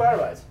 where'd you get spider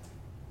bites?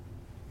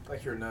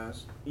 Like your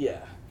nose. Yeah,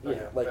 Okay,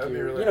 like that would be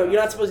you're, really you know, you're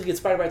not uncomfortable. supposed to get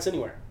spider bites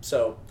anywhere.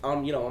 So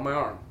on my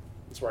arm,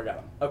 that's where I got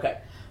them. Okay.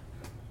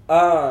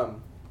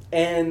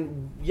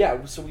 And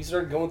yeah, so we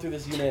started going through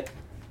this unit.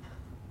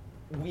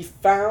 We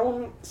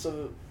found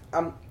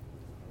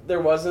there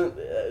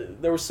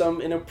were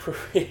some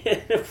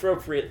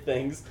inappropriate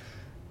things,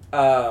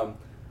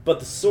 but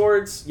the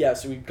swords. Yeah,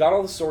 so we got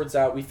all the swords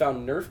out. We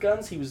found Nerf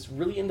guns. He was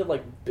really into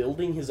like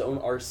building his own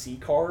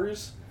RC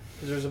cars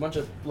because there's a bunch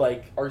of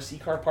like RC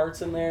car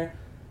parts in there.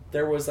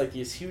 There was like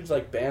these huge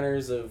like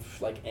banners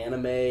of like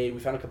anime. We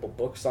found a couple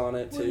books on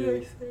it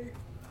too.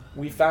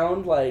 We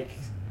found like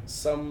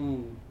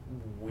some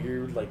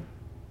weird like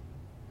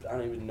I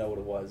don't even know what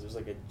it was. It was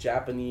like a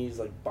Japanese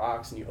like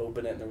box and you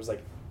open it and there was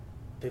like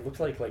they looked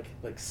like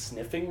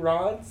sniffing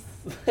rods.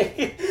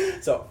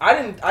 So I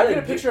didn't Get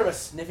a picture of a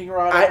sniffing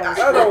rod. I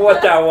don't know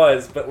what that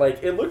was, but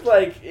like it looked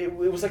like it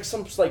was like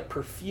some like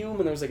perfume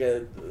and there was like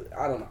a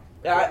I don't know.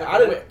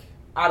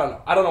 I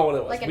don't know what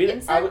it was. Like an We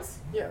didn't- incense?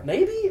 Yeah.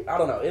 Maybe? I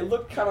don't know. It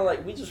looked kind of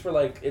like, we just were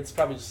like, it's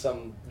probably just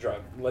some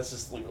drug. Let's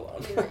just leave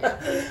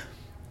it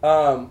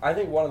alone. I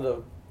think one of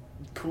the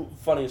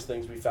funniest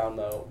things we found,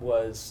 though,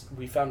 was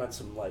we found out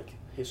some, like,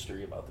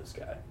 history about this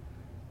guy.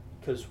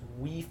 Because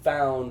we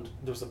found,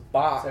 there was a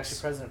box. It's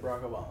actually President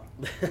Barack Obama.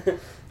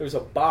 There was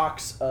a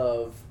box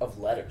of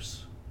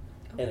letters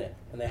in it.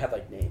 And they had,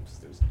 like, names.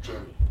 There was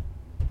Jenny.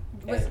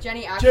 Was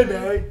Jenny actually?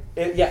 Jenny.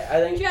 Yeah, I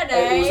think Jenny.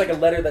 it was like a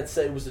letter that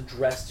said it was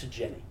addressed to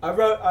Jenny. I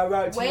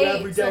write to you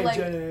every Wait, day, so like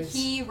Jenny.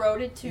 he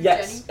wrote it to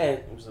Yes, Jenny? and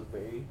it was a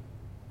very,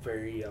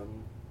 very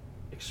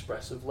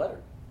expressive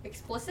letter.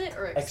 Explicit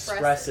or expressive?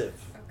 Expressive.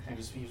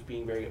 Okay. He was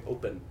being very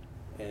open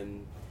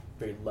and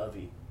very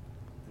lovey.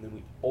 And then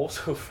we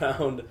also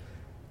found,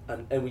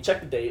 and we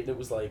checked the date. And it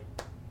was like,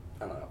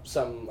 I don't know,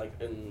 some like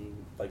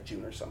in like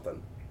June or something.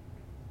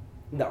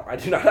 No, I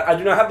do not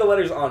have the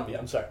letters on me.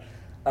 I'm sorry.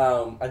 I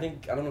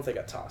don't know if they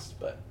got tossed,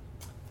 but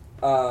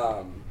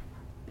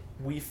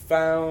we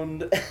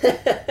found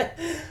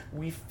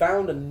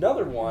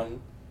another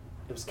one.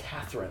 It was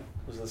Catherine.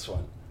 Was this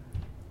one?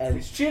 And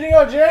He's cheating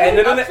on Jay.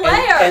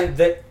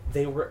 and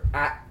they were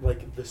at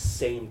like the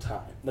same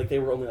time. Like they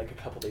were only like a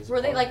couple days.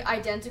 Were they apart. like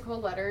identical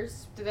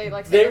letters? Did they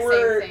like say They the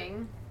were-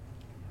 same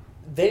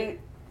thing?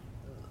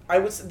 I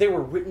would say they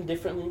were written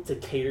differently to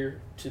cater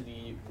to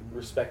the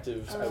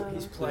respective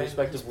He's the playing.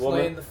 respective He's woman.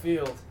 playing the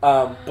field.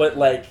 But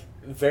like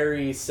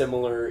very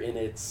similar in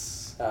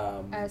its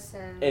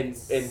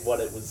Essence. in what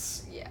it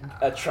was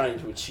trying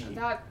to achieve.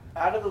 That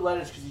Out of the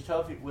letters, could you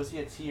tell if was he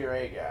a T or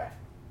A guy?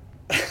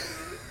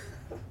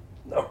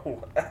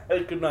 No, I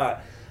could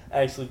not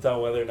actually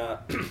tell whether or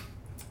not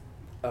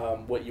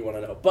what you want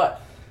to know.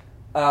 But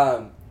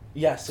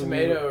yeah, so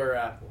Tomato or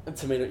apple?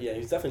 Tomato, yeah,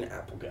 he's definitely an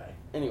apple guy.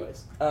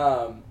 Anyways,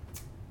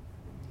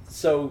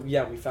 so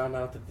yeah, we found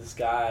out that this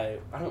guy,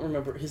 I don't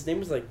remember, his name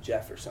was like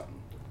Jeff or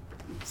something.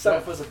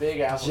 Jeff was a big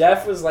apple.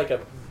 Jeff was like a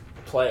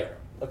player,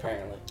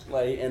 apparently.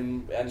 Like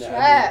and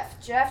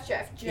Jeff.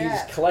 he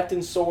was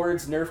collecting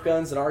swords, Nerf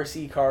guns, and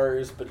RC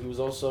cars, but he was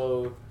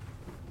also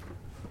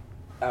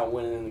out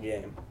winning in the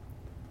game.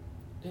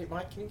 Hey,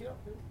 Mike, can you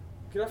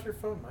get off your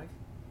phone, Mike?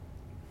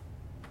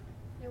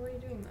 Yeah, what are you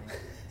doing, Mike?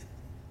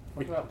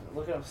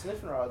 Looking up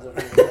sniffing rods over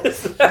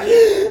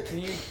here. Can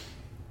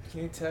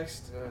you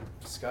text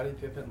Scottie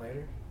Pippen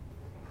later?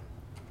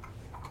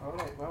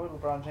 Why would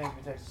LeBron James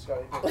be texting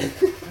Scottie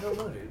Pippen? I don't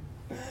know, dude.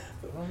 I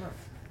don't know.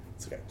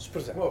 It's okay. Just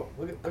put it down. Whoa!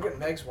 Look at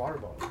Meg's water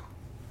bottle.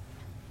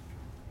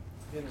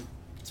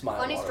 It's my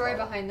Funny water story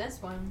bottle. behind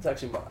this one. It's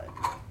actually mine.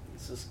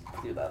 Let's just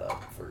clear that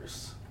up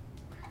first.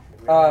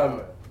 We don't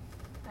know it.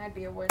 I'd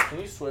be a witch. Can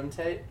you swim,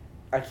 Tate?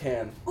 I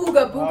can.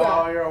 Ooga Oh,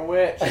 booga. you're a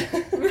witch.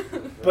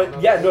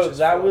 But yeah, no,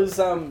 that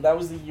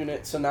was the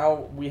unit. So now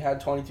we had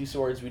 22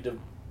 swords. We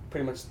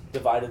pretty much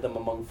divided them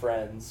among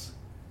friends,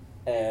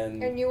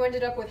 And you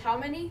ended up with how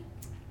many?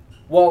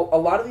 well, a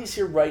lot of these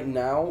here right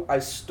now I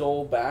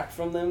stole back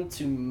from them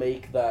to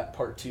make that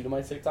part 2 to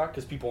my TikTok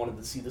because people wanted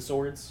to see the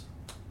swords.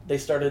 They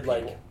started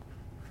like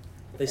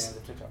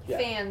yeah.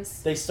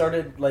 Fans. They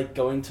started like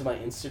going to my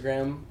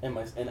Instagram and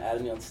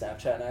adding me on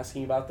Snapchat and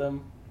asking about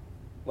them,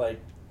 like.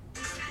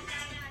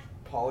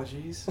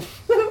 Apologies.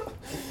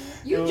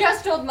 You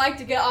just told Mike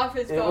to get off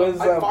his It phone.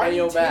 was, I find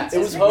you back. it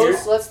was Post,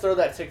 weird. let's throw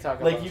that TikTok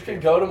up Like on you screen.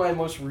 can go to my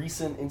most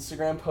recent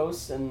Instagram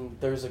post and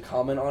there's a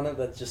comment on it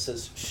that just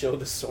says "show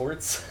the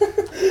swords,"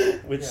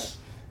 which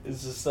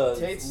It's just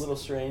Tate's- a little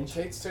strange.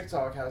 Tate's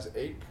TikTok has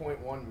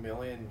 8.1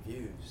 million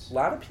views. A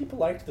lot of people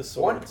liked the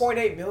swords.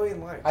 1.8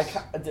 million likes. I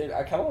kind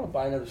of want to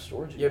buy another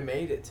storage You unit.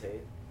 made it,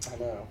 Tate. I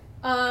know.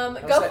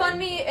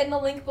 GoFundMe in the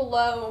link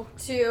below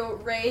to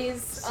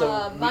raise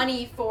So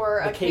money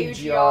for The a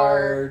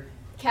KUGR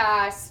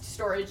KAST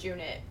storage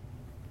unit.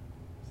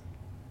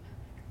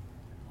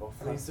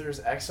 Hopefully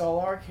there's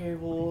XLR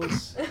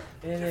cables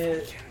in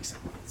it.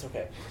 It's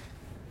okay.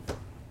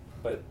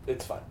 But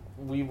it's fine.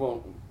 We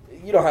won't.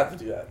 You don't have to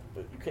do that,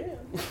 but you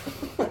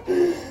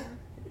can.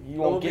 You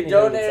We'll won't be get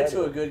donated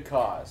to a good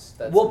cause.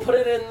 We'll put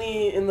it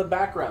in the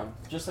background,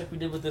 just like we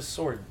did with this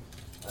sword.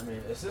 I mean,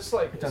 is this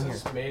like Down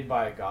is this made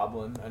by a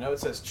goblin? I know it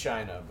says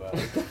China, but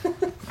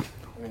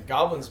I mean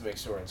goblins make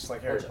swords. It's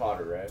like Harry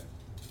Potter, right?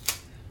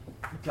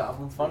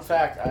 Goblins. Fun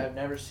fact: I have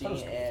never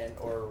seen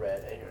or read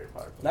a Harry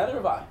Potter book. Neither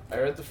have I. I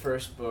read the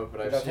first book,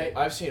 but Okay.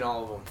 I've seen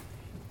all of them.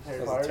 Harry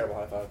That was a Potter. terrible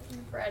high five.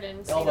 Read and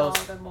All seen all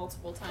those- of them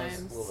multiple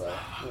times.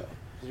 Yeah.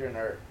 You're a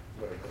nerd.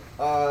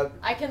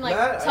 I can like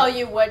Matt, tell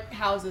you what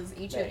houses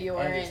each of Hey, you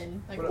are Andrews.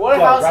 in. Like, What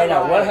Go, house right am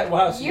now? I?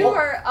 What house? you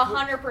are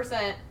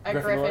 100% a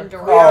Gryffindor?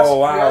 Gryffindor. Oh,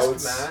 wow, We asked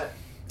it's- Matt.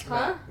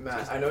 Huh?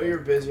 Matt, I know you're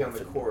busy on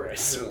the court. I and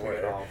swear.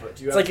 it all, but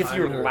do you It's have like if time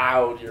you're to-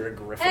 loud, you're a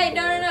Gryffindor. Hey,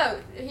 no.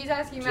 He's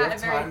asking Do you Matt a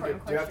have very time to?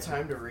 important Do you have question.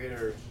 time to read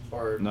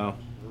or? No,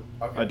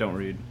 Okay. I don't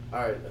read. All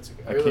right, that's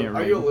okay. I Are you, can't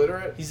are you read.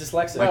 illiterate? He's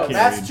dyslexic. I No, can't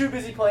Matt's read. too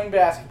busy playing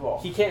basketball.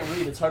 He can't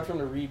read. It's hard for him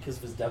to read because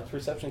of his depth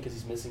perception because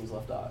he's missing his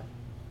left eye.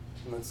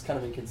 And that's kind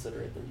of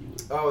inconsiderate that you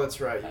would Oh,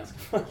 that's right. ask.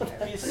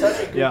 He's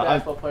such a good Yeah,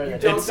 basketball player. you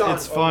that don't It's done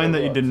it's fine that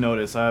you overlooked. didn't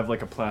notice. I have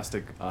like a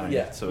plastic eye,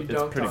 Yeah, so you it's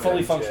don't pretty done fully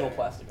good. it. functional Jay.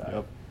 plastic eye.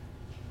 Yep.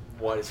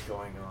 What is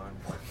going on?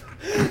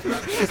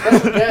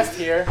 Special guest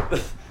here.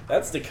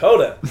 That's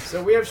Dakota.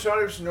 So we have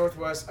Shawnee from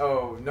Northwest.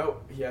 Oh,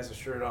 nope. He has a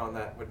shirt on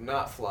that would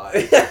not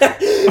fly.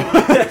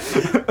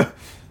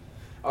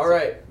 All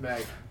right,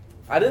 Meg.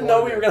 I didn't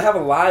know we were gonna have a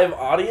live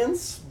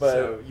audience, but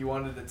So you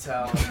wanted to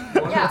tell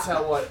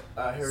Yeah. what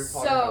Harry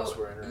Potter house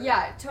we're in, right?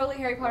 Yeah, totally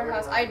Harry Potter We're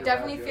house. gonna I do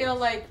definitely bad feel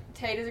jokes. like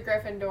Tate is a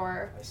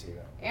Gryffindor. I see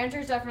that.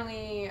 Andrew's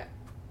definitely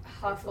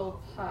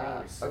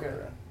Hufflepuff. Okay.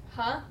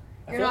 Huh?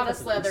 I You're feel not like a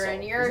that's an Slytherin.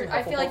 insult. You're. Isn't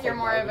I feel like Hufflepuff you're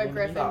more of a like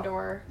Ravenclaw?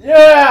 Gryffindor.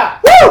 Yeah.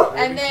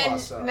 And then Ravenclaw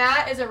sucks.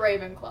 Matt is a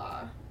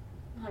Ravenclaw.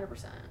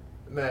 100%.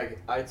 Meg,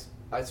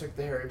 I took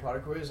the Harry Potter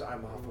quiz.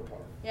 I'm a Hufflepuff.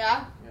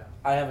 Yeah?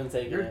 I haven't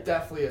taken You're it.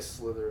 definitely a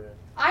Slytherin.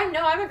 I know,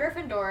 I'm a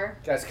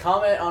Gryffindor. Guys,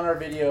 comment on our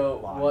video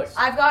what.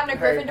 I've gotten a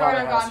Harry Gryffindor Potter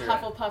and I've house gotten you're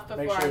in. Hufflepuff Make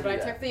before, sure you but I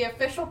do took the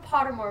official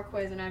Pottermore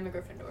quiz and I'm a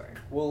Gryffindor.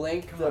 We'll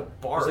link the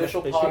Bart.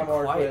 official They should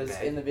Pottermore quiet, quiz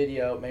man. in the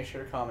video. Make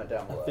sure to comment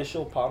down below.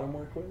 Official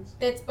Pottermore quiz?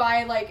 It's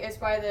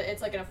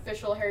like an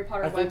official Harry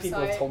Potter I website. think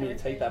people have told me to and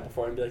take that everything.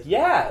 before and be like,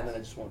 yeah, and then I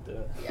just won't do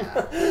it. Yeah.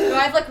 So I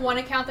have like one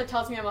account that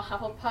tells me I'm a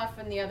Hufflepuff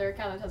and the other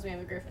account that tells me I'm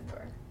a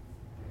Gryffindor.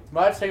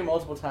 Might have to take it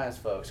multiple times,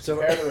 folks. So-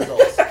 Compare the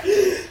results.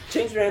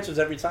 Change your answers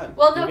every time.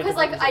 Well, no, You get because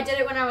different like I results. did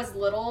it when I was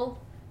little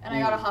and I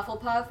got a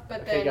Hufflepuff,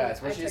 but Okay, then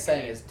guys, what I she's took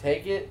saying it. is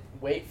take it,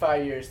 wait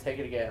 5 years, take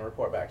it again, and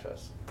report back to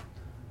us.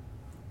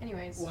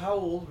 Anyways, Well, how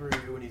old were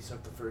you when you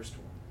took the first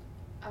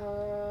one?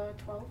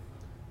 12.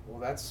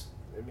 Well,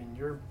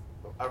 you're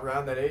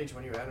around that age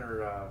when you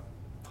enter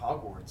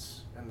Hogwarts,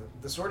 and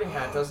the Sorting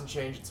Hat doesn't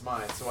change its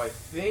mind. So I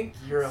think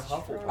you're a That's true.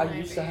 Hufflepuff. I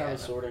used to have a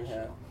sorting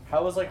hat.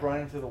 How was like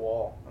running through the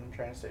wall on the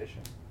train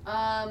station?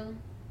 I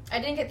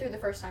didn't get through the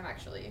first time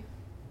actually.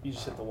 You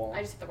just hit the wall.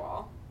 I just hit the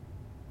wall.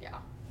 Yeah.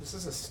 This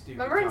is a stupid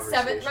Remember in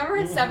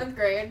conversation. seventh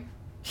grade?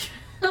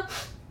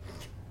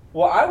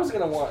 Well, I was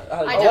gonna want.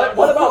 I don't.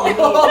 What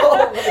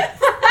about me?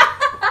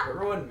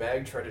 Remember when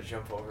Meg tried to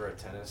jump over a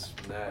tennis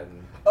net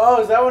and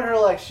Oh, is that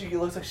when she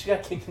looks like she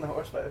got kicked in the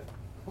horse by?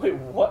 Wait,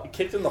 what?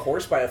 Kicked in the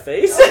horse by a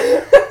face?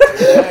 Meg,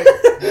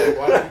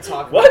 why don't you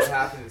talk about What? what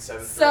happened in 7th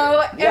grade?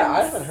 So Yeah,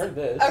 I haven't heard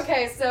this.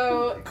 Okay,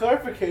 so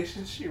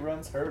Clarification: she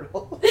runs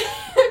hurdle.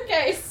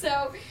 okay,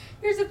 so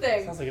here's the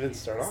thing. Sounds like it didn't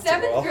start off too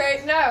Seventh well.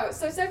 grade, no.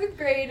 So seventh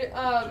grade,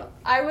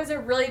 I was a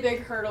really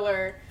big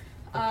hurdler.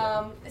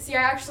 See,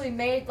 I actually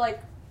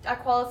I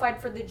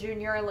qualified for the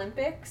Junior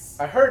Olympics.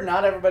 I heard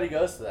not everybody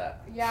goes to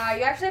that. Yeah,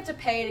 you actually have to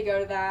pay to go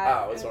to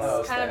that. Oh, it's one of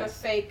those kind of a things.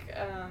 fake.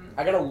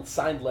 I got a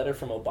signed letter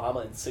from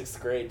Obama in 6th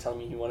grade telling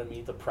me he wanted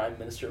me the Prime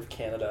Minister of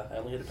Canada. I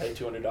only had to pay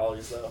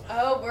 $200 though.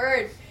 Oh,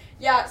 word.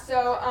 Yeah,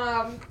 so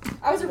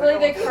I was a really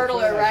big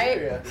hurdler, right?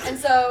 Nigeria. And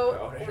so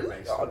Oh, here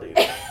makes Oh, dude.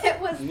 it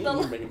was You're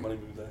the making money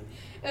moving that.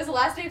 It was the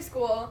last day of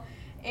school,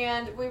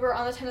 and we were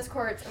on the tennis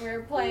courts, and we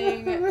were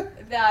playing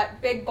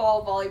that big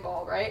ball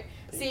volleyball, right?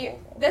 See,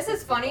 this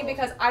is funny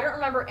because I don't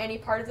remember any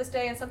part of this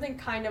day, and something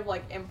kind of,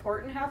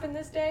 important happened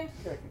this day.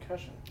 You got a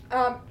concussion.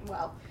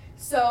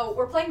 So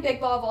we're playing big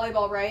ball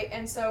volleyball, right?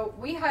 And so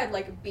we had,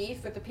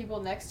 beef with the people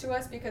next to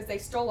us because they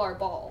stole our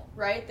ball,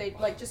 right? They,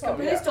 just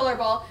completely stole our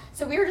ball.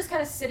 So we were just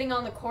kind of sitting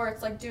on the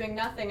courts, doing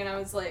nothing, and I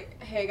was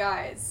like, hey,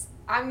 guys,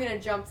 I'm going to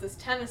jump this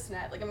tennis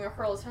net. I'm going to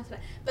hurl this tennis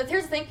net. But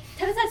here's the thing.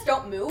 Tennis nets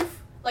don't move.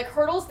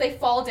 Hurdles, they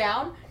fall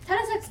down.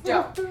 Tennis nets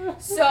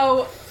don't.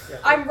 So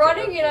I'm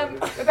running and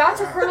I'm about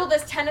to hurdle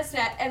this tennis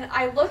net, and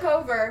I look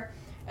over,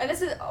 and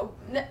this is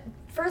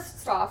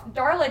first off,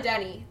 Darla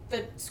Denny,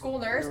 the school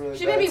nurse, You're really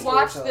she bad made me at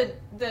watch storytelling.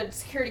 the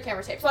security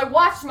camera tape. So I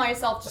watched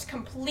myself just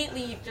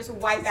completely just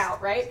wipe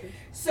out, right?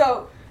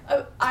 So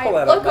I Pull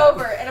that look up,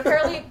 over, and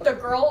apparently the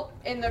girl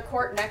in the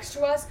court next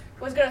to us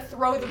was going to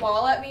throw the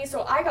ball at me,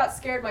 so I got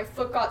scared, my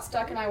foot got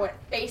stuck, and I went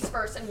face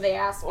first into the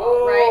asphalt,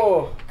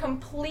 right?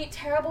 Complete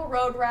terrible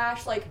road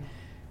rash, like,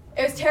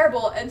 it was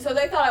terrible, and so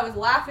they thought I was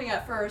laughing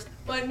at first,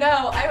 but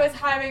no, I was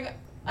having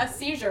a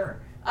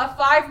seizure, a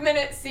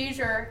 5-minute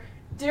seizure,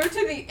 due to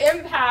the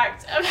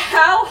impact of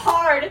how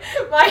hard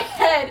my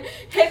head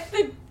hit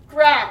the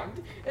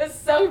ground. It's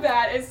so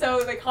bad, and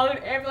so they called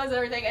an ambulance and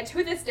everything, and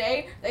to this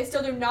day, they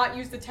still do not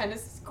use the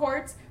tennis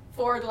courts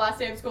for the last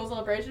day of school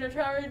celebration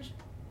charge.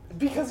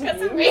 Because of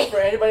Because of you? me. For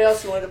anybody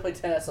else who wanted to play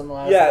tennis on the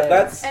last Yeah, day.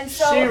 that's And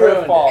so she her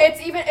ruined fault.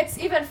 it's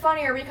even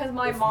funnier because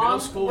my If middle mom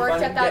school worked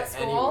couldn't at that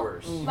get any school.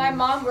 worse. My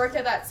mom worked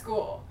at that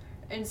school,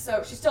 and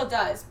so she still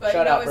does. But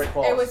Shout you know, out, Meg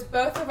Qualls. it was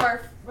both of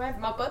our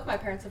both my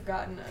parents have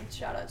gotten a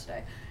shout out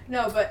today.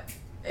 No, but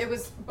it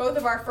was both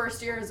of our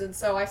first years, and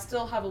so I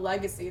still have a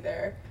legacy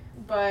there.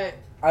 But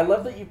I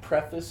love that you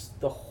prefaced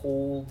the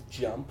whole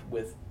jump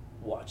with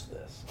 "Watch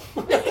this."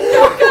 no, guys,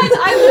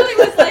 I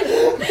literally was like,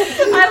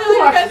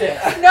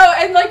 no,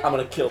 and like. I'm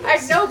gonna kill I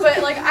this. know,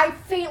 but like I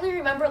faintly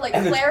remember like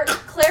And then-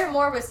 Claire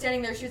Moore was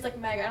standing there. She was like,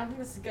 Meg, I don't think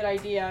this is a good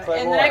idea. Claire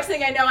and Moore. the next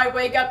thing I know, I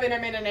wake up and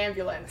I'm in an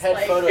ambulance. Head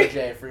like, photo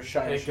J for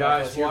Shiny Hey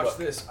guys, Yearbook. watch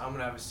this. I'm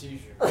gonna have a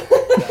seizure.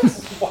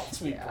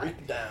 Watch me Yeah.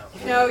 break down.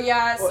 No,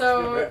 yeah. What's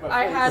So gonna break my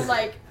I face? had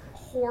like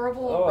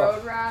horrible Oh.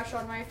 road rash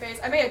on my face.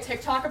 I made a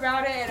TikTok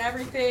about it and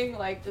everything.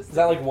 Like just. Is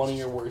that like one of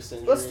your worst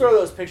injuries? Let's throw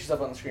those pictures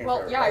up on the screen.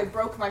 Well, for yeah, I everybody.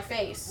 broke my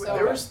face. So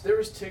There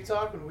was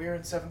TikTok when we were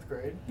in 7th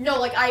grade. no,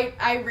 like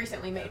I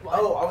recently made one.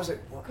 Oh, I was like,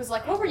 what? Cause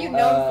like, what were you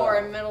known for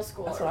in middle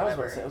school? That's or what I was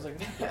whatever? about to say. I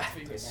was like,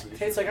 Having a seizure.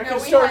 Tate's like, I No, could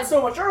have we started had-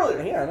 so much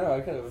earlier. yeah, I know. I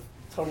could have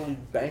totally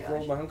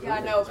bankrolled my whole career. Yeah,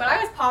 no, but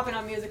I was popping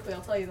on Musically. I'll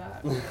tell you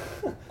that.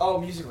 Oh,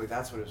 Musically,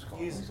 that's what it was called.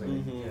 Musically.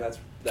 Mhm,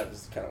 that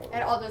was kind of what.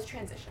 And all those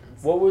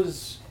transitions. What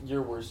was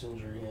your worst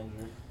injury,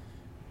 Andrew?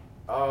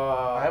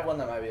 I have one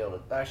that might be able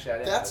to. Actually, I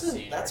didn't have a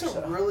seizure. That's a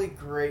so. really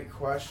great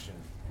question.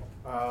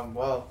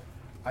 Well,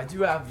 I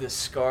do have this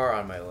scar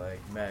on my leg.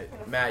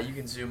 Matt, you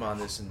can zoom on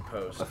this in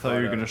post. I thought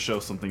you were gonna show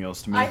something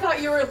else to me. I thought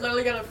you were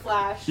literally gonna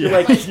flash. Yeah.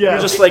 Like, Yeah.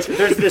 you're just like,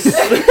 there's this,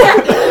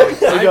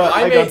 I I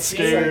got made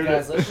scared.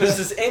 Guys, let's there's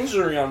just- this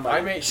injury on my.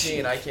 I'm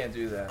 18. I can't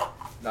do that.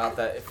 Not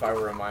that if I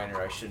were a minor,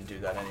 I shouldn't do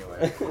that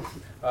anyway.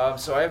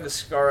 So I have this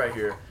scar right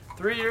here.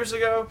 3 years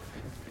ago,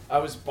 I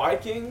was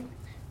biking,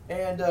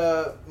 and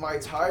my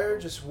tire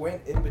just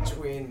went in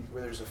between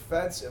where there's a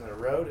fence and a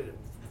road. It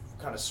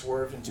kind of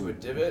swerved into a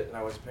divot, and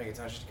I wasn't paying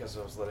attention because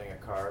I was letting a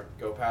car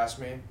go past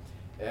me.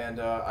 And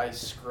I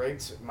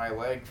scraped my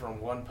leg from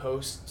one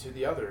post to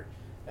the other,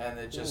 and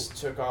it just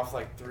took off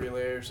like 3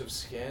 layers of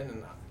skin,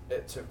 and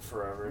it took How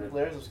forever. many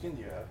layers of skin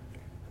do you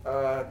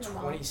have?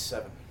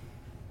 27.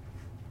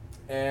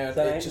 And Is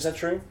that, it is just, that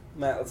true?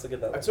 Matt, let's look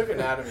at that. I took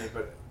anatomy,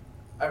 but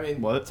I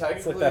mean, What? Let's look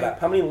technically, that up.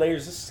 How many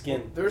layers of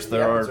skin? there's the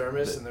There are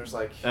epidermis, and there's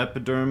like,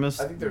 Epidermis,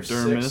 I think there's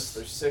dermis. 6.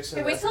 There's 6 in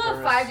Okay, we the still have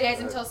epidermis, 5 days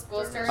and until the school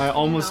dermis. starts. I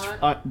almost.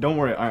 Not. Don't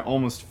worry. I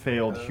almost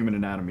failed human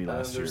anatomy then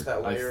last year. there's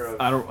that layer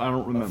of- I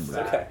don't remember.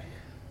 fat. Okay.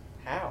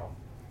 How?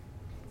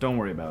 Don't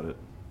worry about it.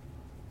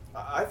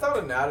 I thought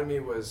anatomy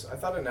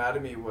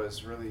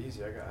was really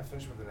easy. I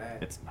finished with an A.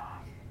 It's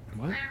not.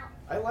 What?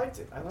 I liked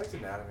it. I liked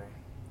anatomy.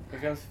 Here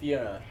comes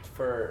Fiona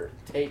for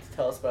Tate to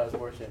tell us about his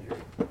worst injury.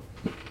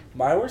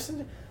 My worst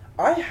injury?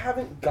 I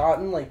haven't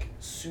gotten like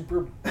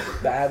super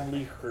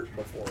badly hurt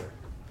before.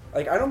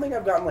 Like I don't think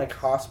I've gotten like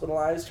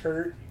hospitalized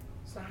hurt.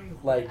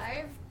 Like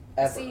I've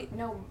ever. see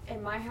no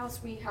in my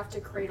house we have to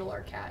cradle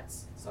our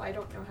cats, so I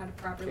don't know how to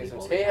properly Okay, so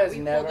hold Tay a cat. has We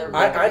hold never- them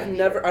I've really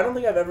never. I don't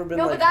think I've ever been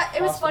No, like but that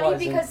it was funny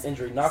hospitalized in because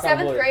injury. Knock on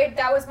 7th wood. grade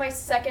that was my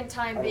second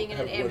time being in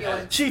an have wood.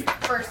 ambulance Chief.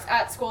 first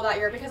at school that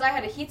year because I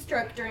had a heat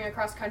stroke during a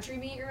cross country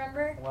meet.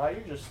 Remember? Wow, you're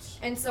just.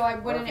 And so I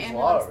went in an Murphy's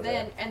Law ambulance over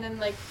then, there. and then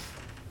like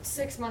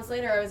 6 months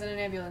later I was in an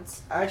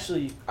ambulance.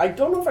 Actually, I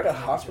don't know if I got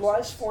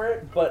hospitalized for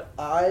it, but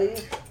I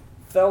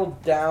fell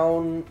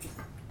down.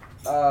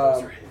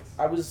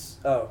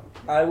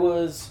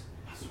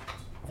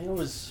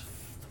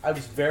 I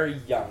was very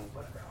young,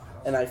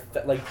 and I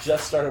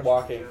just started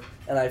walking,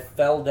 and I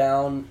fell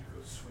down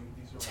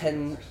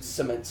 10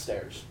 cement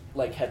stairs,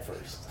 like head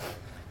first.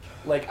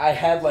 Like I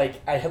had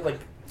like.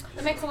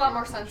 That makes a lot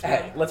more sense.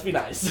 Hey, Now. let's be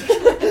nice.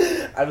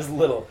 I was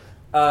little.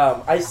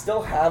 I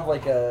still have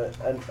like a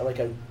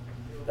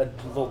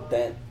little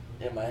dent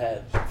in my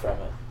head from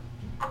it,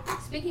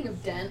 Speaking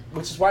of dent,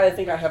 which is why I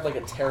think I have like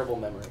a terrible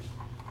memory.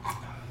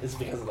 It's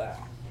because of that.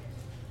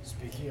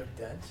 Speaking of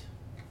dent,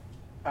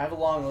 I have a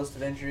long list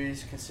of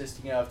injuries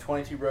consisting of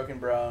 22 broken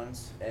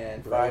bones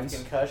and 5 Bones?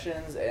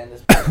 concussions and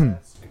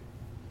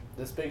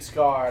this big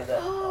scar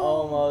that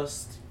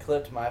almost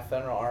clipped my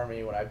femoral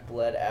artery when I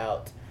bled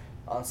out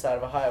on the side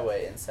of a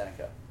highway in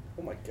Seneca.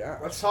 Oh my god.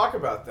 let's talk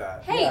about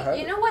that. hey, Yeah, I heard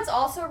you it. know what's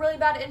also a really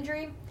bad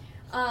injury?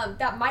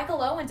 That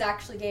Michael Owens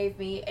actually gave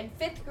me in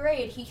 5th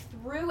grade. He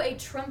threw a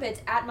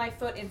trumpet at my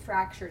foot and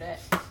fractured it.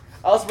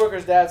 Alice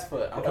Brooker's dad's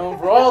foot. I'm coming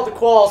for all the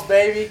Qualls,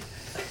 baby.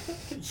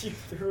 You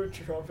threw a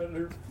drum at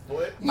her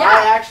foot? Yeah.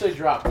 I actually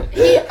dropped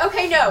it.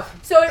 Okay, no.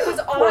 So it was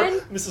Poor on.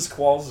 Mrs.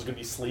 Qualls is gonna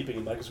be sleeping,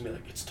 and Michael's gonna be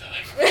like, "It's time."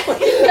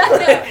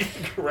 Yeah,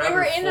 Grab we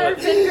were her in our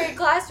foot. 5th grade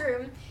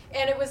classroom,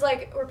 and it was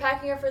like we're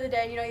packing up for the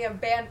day. You know, you have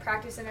band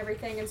practice and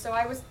everything, and so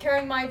I was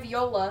carrying my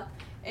viola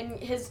and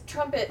his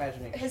trumpet.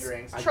 Imagining His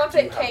strings. I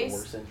trumpet do have a case.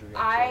 worse injury,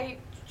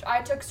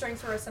 I took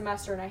strings for a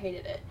semester and I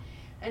hated it,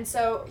 and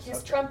so his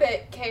Okay.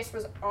 trumpet case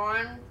was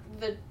on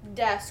the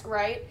desk,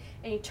 right?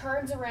 And he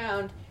turns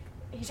around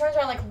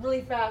like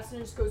really fast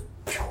and just goes.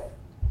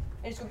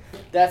 And just goes,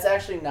 That's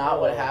actually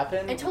not what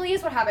happened. and totally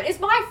is what happened. It's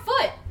my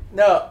foot.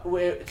 No,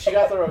 she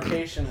got the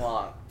location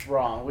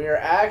wrong. We were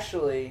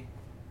actually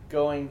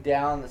going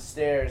down the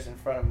stairs in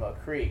front of a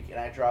creek, and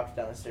I dropped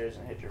down the stairs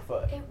and hit your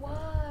foot. It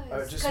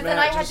was. just Because then Matt,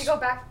 I had just- to go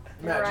back.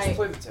 Matt, right. just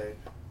play the tape.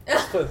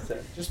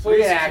 Just Play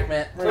play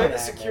Reenactment. Play the Reenactment.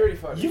 security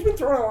footage. You've been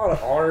throwing a lot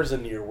of R's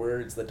into your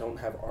words that don't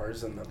have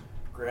R's in them.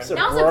 Grand- So-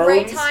 Now's a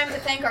great Groans. time to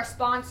thank our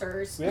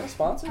sponsors. Do we have a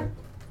sponsor?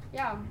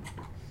 Yeah,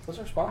 What's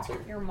our sponsor?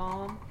 your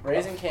mom.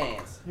 Raising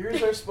Cane's.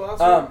 Here's our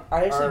sponsor.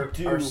 I actually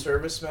do. Our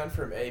servicemen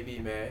from AB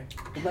May.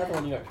 Isn't that the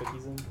one you got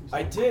cookies in?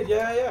 I did,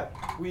 yeah.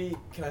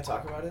 Can I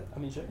talk about it? I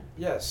mean, sure.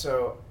 Yeah,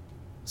 so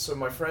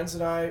my friends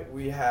and I,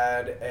 we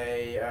had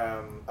a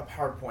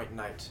PowerPoint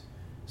night.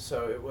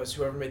 So it was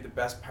whoever made the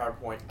best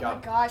PowerPoint Oh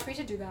my gosh, we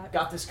should do that.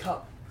 got this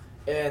cup.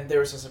 And there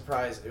was a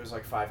surprise. It was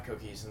like 5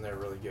 cookies, and they're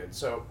really good.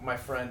 So my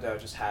friend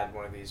just had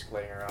one of these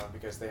laying around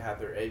because they had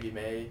their AB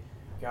May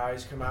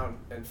guys come out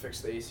and fix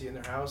the AC in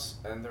their house,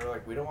 and they were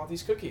like, we don't want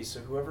these cookies. So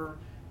whoever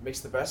makes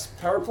the best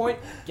PowerPoint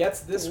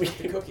gets this with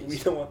the cookies. We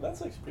don't want.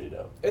 That's actually pretty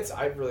dope.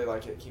 I really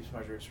like it. It keeps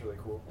my drinks really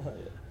cool. Oh,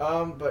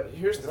 yeah. But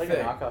here's It's the like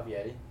thing. a knockoff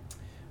Yeti.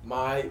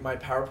 My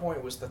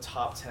PowerPoint was the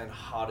top 10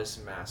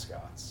 hottest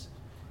mascots,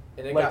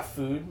 and it Like got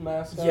food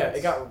mascots. yeah,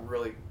 it got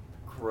really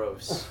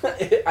gross.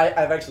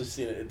 I've actually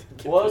seen it. It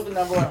did What was get the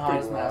number one pretty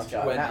hottest raunchy.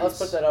 mascot? Wendy's. Matt, let's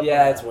put that up.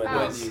 Yeah, on it's there.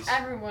 Wendy's.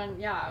 Everyone,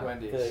 yeah. I feel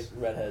like Wendy's.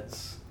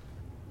 redheads.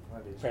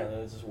 Wendy's. Apparently,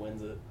 that just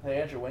wins it.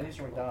 Hey, Andrew, Wendy's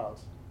or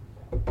McDonald's?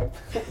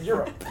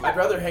 I'd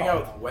rather hang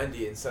out with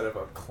Wendy instead of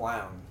a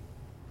clown.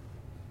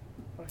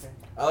 Okay.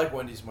 I like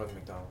Wendy's more than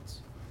McDonald's.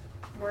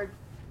 Word.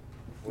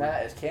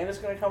 Matt, is Candace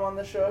going to come on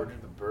the show? Order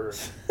the bird.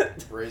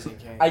 Raising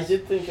Cane's. I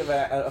did think of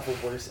a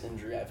worst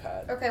injury I've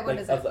had. Okay, what like,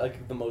 is of it?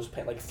 Like the most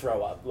pain, like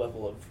throw up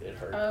level of it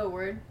hurt. Oh,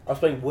 word. I was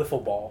playing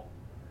wiffle ball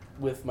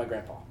with my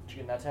grandpa. Did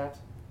you get nut tapped?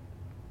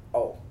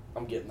 Oh,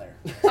 I'm getting there.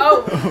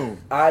 Oh.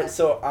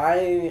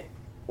 Oh.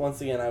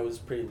 Once again, I was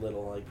pretty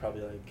little, like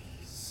probably like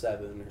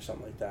 7 or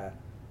something like that,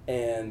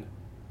 and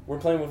we're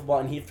playing wiffle ball,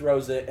 and he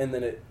throws it, and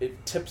then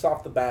it tips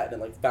off the bat, and it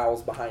like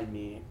fouls behind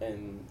me,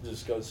 and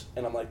just goes,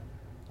 and I'm like,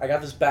 I got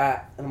this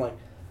bat, and I'm like,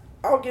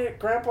 I'll get it,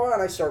 Grandpa,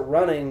 and I start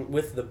running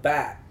with the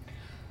bat.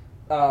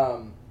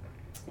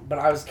 But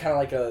I was kind of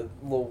like a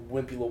little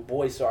wimpy little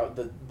boy, so I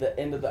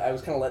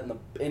was kind of letting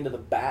the end of the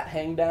bat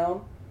hang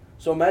down.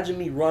 So imagine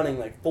me running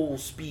like full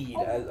speed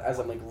as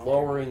I'm like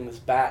lowering this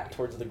bat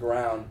towards the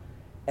ground,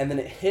 and then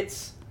it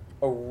hits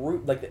a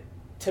root, like the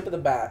tip of the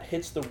bat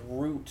hits the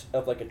root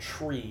of like a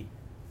tree,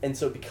 and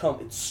so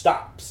it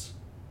stops.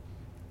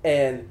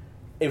 And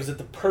it was at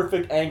the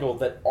perfect angle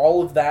that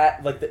all of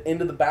that, like the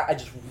end of the bat, I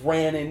just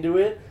ran into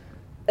it.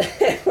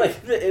 And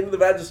like the end of the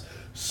bat just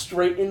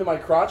straight into my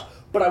crotch.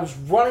 But I was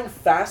running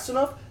fast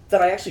enough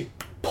that I actually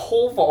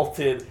pole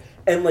vaulted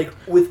and like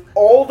with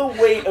all the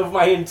weight of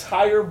my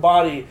entire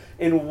body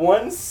in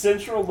one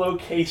central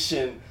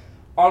location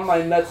on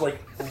my nuts, like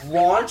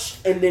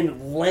launched and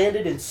then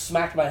landed and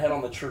smacked my head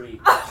on the tree.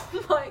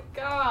 Oh my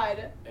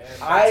god.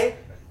 I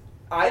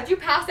Did you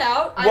pass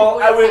out? Well,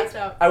 I would have passed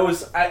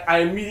out. I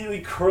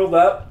immediately curled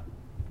up,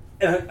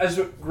 and I just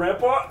went,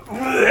 Grandpa,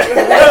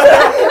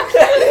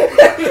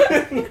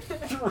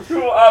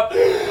 threw up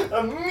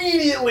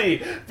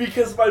immediately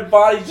because my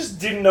body just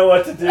didn't know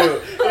what to do.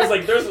 It was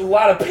like there's a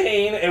lot of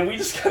pain, and we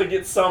just gotta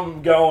get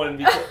something going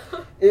because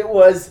it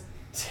was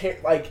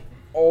like,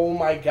 oh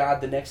my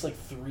god, the next like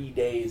 3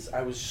 days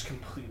I was just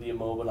completely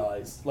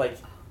immobilized. Like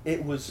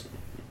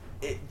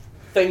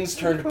things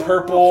turned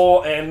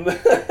purple and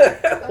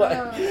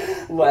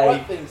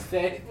What things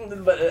did?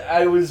 but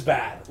I was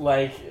bad.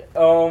 Like,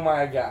 oh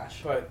my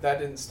gosh. But that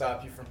didn't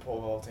stop you from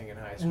pole vaulting in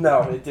high school.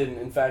 No, it didn't.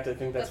 In fact, I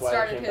think that's That why I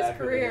started came his back.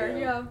 career.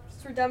 Yeah,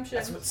 it's redemption.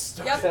 That's what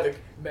started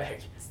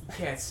Meg. You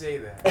can't say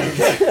that.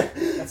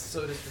 That's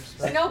so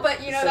disrespectful. No, but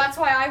that's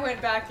why I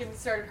went back and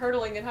started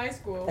hurtling in high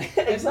school.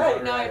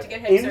 Exactly. Now I have to get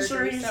hip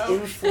surgery. Injuries So.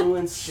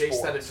 influence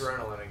Chase that sports.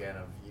 adrenaline again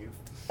of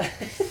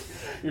youth.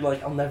 You're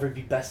like, I'll never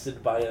be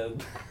bested by a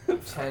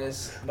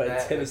Tennis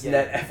tennis again.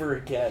 net ever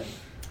again.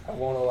 I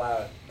won't allow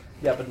it.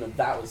 Yeah, but no,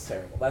 that was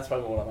terrible. That's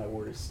probably one of my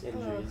worst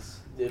injuries.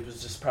 It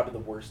was just probably the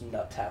worst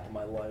nut tap of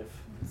my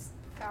life.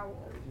 Ow.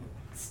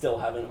 Still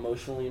haven't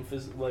emotionally and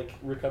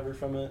recovered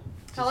from it.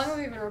 How long have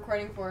we been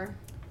recording for?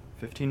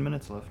 15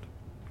 minutes left.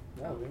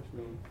 No,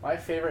 My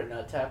favorite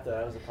nut tap that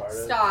I was a part of.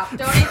 Stop!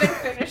 Don't even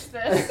finish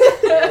this.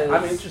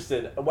 I'm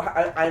interested.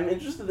 I'm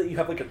interested that you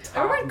have like a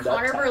top Remember when nut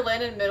Connor tap.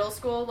 Berlin in middle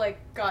school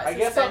got I suspended?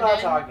 guess I'm not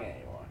talking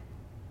anymore.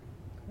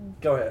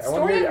 Go ahead.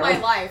 Story of my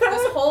life.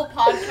 This whole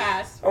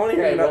podcast. I want to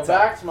hear Okay, your well, nut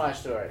tap. back to my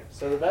story.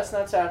 So the best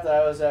nut tap that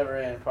I was ever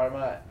in, part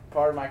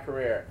of my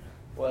career,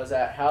 was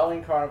at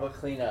Halloween Carnival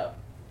cleanup,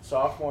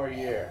 sophomore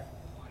year.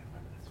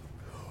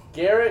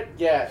 Garrett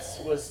Getz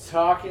was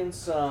talking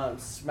some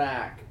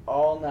smack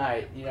all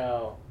night. You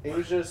know, he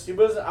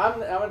wasn't.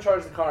 I'm in charge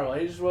of the carnival.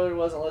 He just really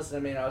wasn't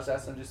listening to me, and I was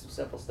asking him to do some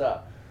simple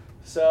stuff.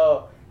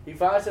 So he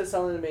finally said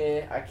something to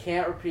me. I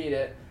can't repeat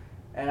it,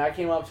 and I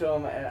came up to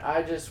him, and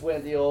I just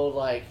went the old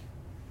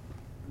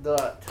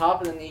the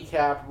top of the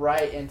kneecap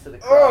right into the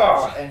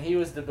crotch, and he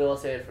was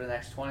debilitated for the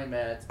next 20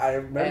 minutes. I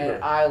remember.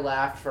 And I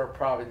laughed for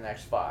probably the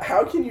next 5.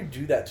 How can you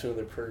do that to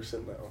another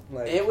person, though?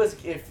 Like, It was,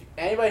 if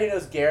anybody who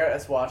knows Garrett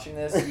is watching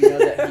this, you know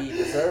that he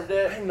deserved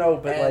it. I know,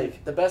 but And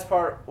the best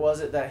part was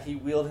it that he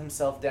wheeled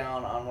himself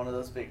down on one of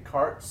those big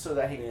carts so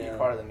that he could be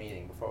part of the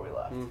meeting before we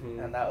left.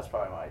 Mhm. And that was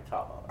probably my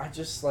top moment. I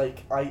just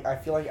I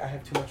feel like I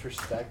have too much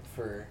respect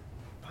for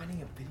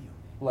Finding a video.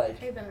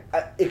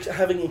 Payback.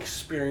 having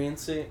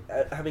experienced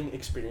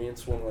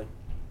one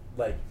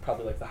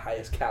probably the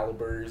highest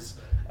calibers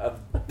of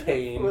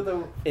pain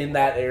in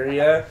that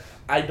area.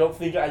 I don't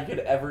think I could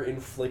ever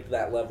inflict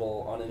that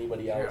level on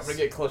anybody else. Here, I'm gonna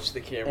get close to the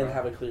camera. and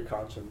have a clear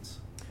conscience.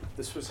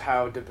 This was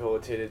how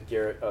debilitated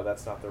Garrett. Oh,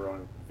 that's not the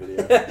wrong video.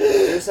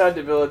 This is how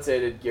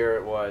debilitated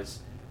Garrett was.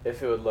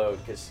 If it would load,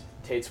 because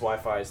Tate's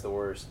Wi-Fi is the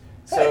worst.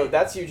 So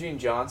that's Eugene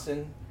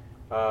Johnson,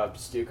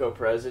 Stuco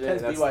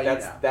president. That's BYU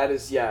now. That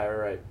is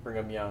right.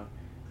 Brigham Young,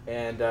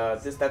 and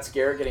that's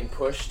Garrett getting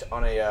pushed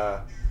on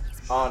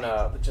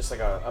just like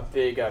a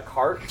big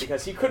cart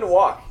because he couldn't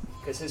walk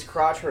because his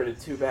crotch hurted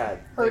too bad.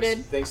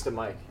 Thanks to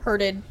Mike.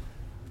 Hurted.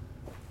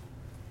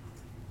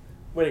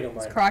 Way to go,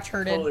 His Mike. crotch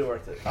hurted. Totally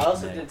worth it. I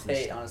also did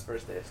Tate on his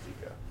first day of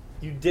Stuco.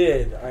 You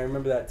did. I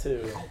remember that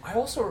too. Oh, I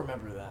also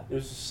remember that. It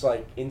was just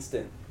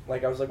instant.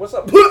 I was like, "What's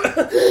up?"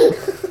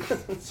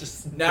 It's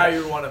just Now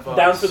you're one of us.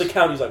 down for the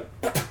count. He's like,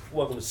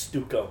 "Welcome to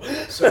Stuco."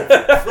 So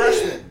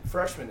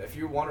freshman, if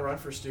you want to run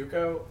for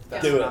Stuco,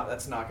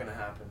 that's not going to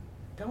happen.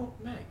 Don't,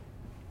 Meg.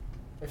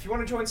 If you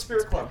want to join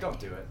Spirit Club, don't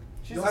do it.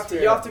 You have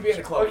to be in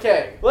a club.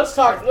 Okay,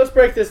 let's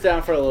break this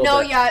down for a little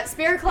bit. Yeah,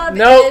 Spirit Club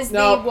No, is the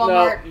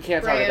Walmart you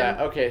can't talk brand. about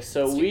that. Okay,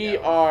 so we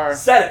Stuco. are...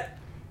 Said it.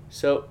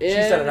 So She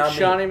said it, in not me.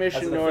 Shawnee As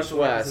Mission an official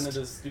Northwest,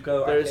 representative of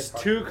Stuco, I there's can't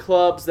talk. 2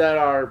 clubs that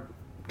are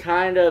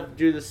kind of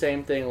do the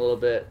same thing a little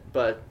bit,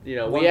 but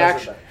One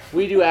does it better.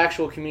 we do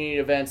actual community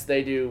events.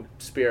 They do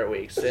Spirit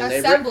Weeks, and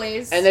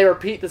Assemblies. they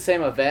repeat the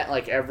same event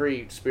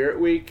every Spirit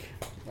Week.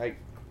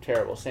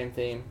 Terrible, same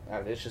theme.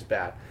 It's just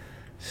bad.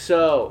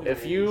 So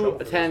if you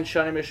attend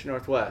Shawnee Mission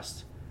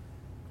Northwest,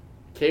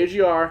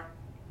 KUGR,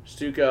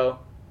 Stuco,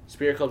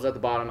 Spirit Club's at the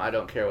bottom. I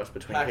don't care what's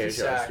between KUGR and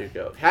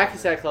Stuco. Hacky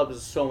Sack Club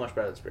is so much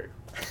better than Spirit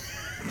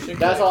Club.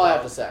 That's all I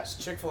have to say.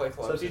 Chick-fil-A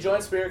Club. So if you join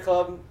Spirit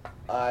Club,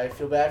 I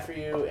feel bad for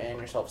you and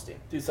your self-esteem.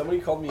 Dude, somebody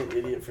called me an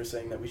idiot for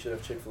saying that we should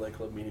have Chick-fil-A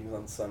Club meetings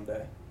on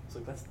Sunday. It's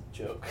like, that's a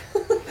joke.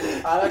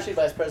 I'm actually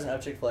vice president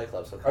of Chick-fil-A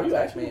Club, so Are you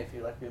contact actually? me if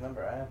you'd like to be a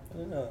member. I am. I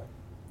don't know.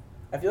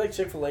 I feel like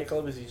Chick-fil-A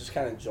Club is you just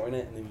kind of join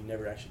it and then you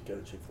never actually go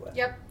to Chick-fil-A.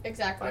 Yep,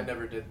 exactly. I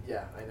never did.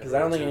 Yeah, I never. Because I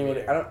don't think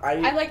anybody.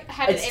 I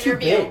had an it's too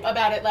interview big.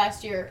 about it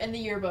last year in the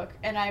yearbook,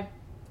 and I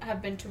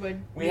have been to a We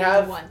meeting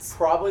have once.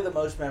 probably the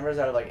most members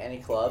out of any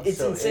club. It's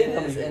so insane it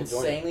how many is people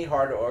join it. insanely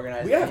hard to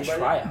organize. We have anybody.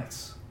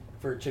 tryouts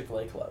for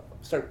Chick-fil-A Club.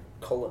 Start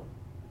culling,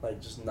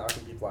 just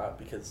knocking people out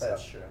because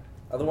That's true.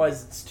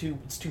 otherwise it's too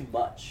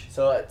much.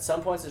 So at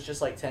some points it's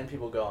just 10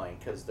 people going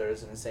because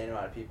there's an insane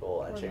amount of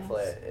people, and Or Chick-fil-A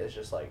less. is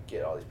just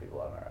get all these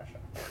people out of my restaurant.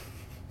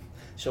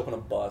 Show up on a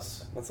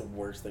bus. That's the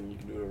worst thing you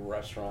can do at a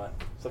restaurant.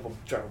 Someone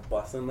drive a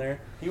bus in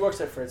there. He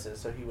works at Fritz's,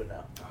 so he would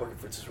know. Working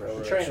for just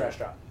It's a train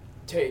restaurant.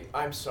 Tate,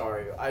 I'm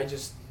sorry.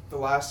 The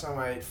last time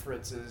I ate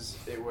Fritz's,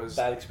 it was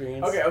Bad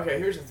experience. Okay.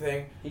 Here's the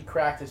thing. He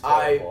cracked his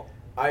I- table.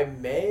 I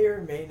may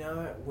or may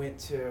not went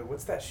to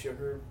what's that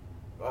sugar,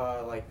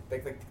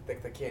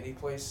 the candy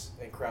place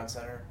in Crown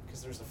Center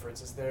because there's the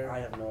Fritz's there. I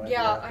have no idea.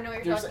 Yeah, I know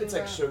what you're talking It's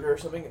about. sugar or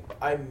something.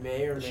 I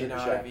may or The may Sugar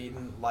not Shack. have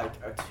eaten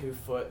a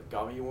 2-foot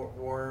gummy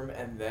worm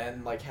and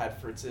then had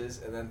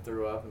Fritz's and then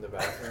threw up in the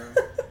bathroom.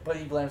 But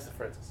he blames the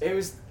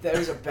Fritz's. That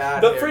was a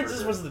bad. The hamburger.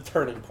 Fritz's was the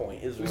turning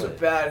point. It was a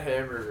bad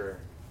hamburger.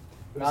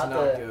 It was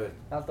not good.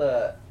 Not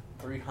the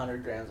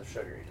 300 grams of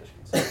sugar he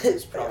just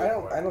consumed.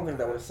 probably I don't think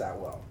that would have sat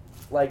well.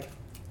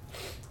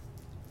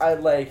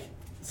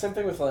 Same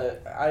thing with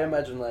I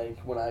imagine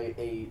when I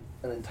ate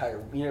an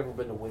entire. You ever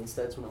been to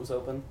Winstead's when it was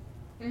open?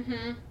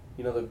 Mm-hmm.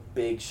 You know the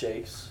big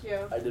shakes.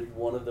 Yeah. I did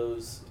one of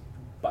those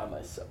by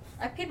myself.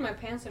 I peed my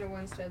pants at a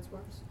Winstead's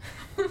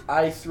once.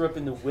 I threw up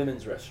in the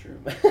women's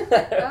restroom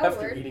after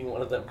word. eating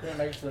one of them. You didn't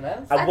make it to the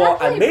men's?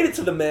 I made it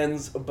to the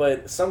men's,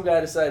 but some guy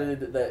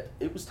decided that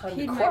it was time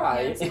Peed to my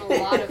cry pants in a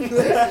lot of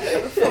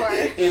places before.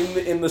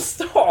 in the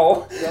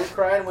stall. Don't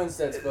cry in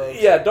Winstead's,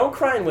 folks. Yeah, don't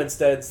cry in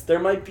Winstead's. There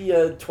might be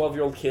a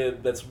 12-year-old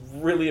kid that's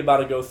really about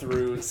to go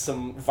through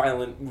some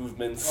violent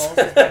movements.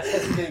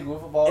 Getting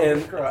wiffle ball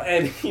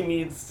and he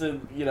needs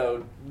to,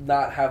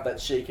 not have that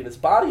shake in his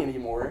body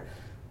anymore.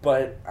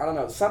 But, I don't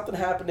know, something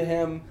happened to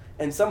him,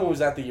 and someone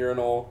was at the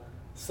urinal,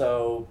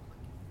 so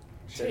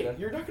Jake,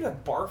 you're not gonna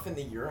barf in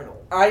the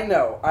urinal. I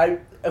know.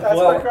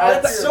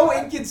 That's so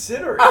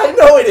inconsiderate. I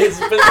know it is,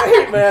 but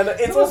hey, man,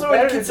 it's also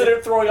better to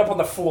inconsiderate throwing up on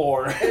the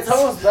floor. It's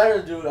almost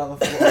better to do it on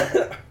the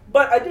floor.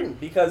 But I didn't,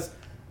 because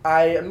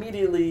I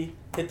immediately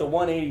hit the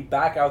 180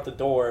 back out the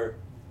door,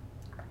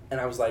 and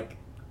I was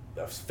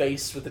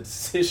faced with a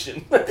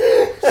decision.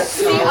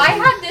 See, I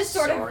had this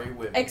sort of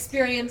women.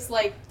 experience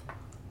like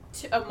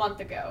a month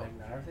ago.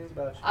 Everything's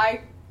about you.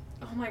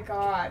 Oh my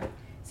god.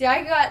 See,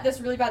 I got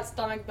this really bad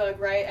stomach bug,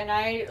 right? And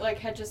I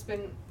had just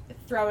been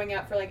throwing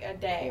up for like a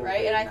day,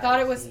 right? And I thought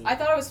it was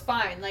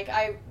fine.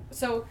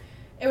 So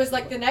it was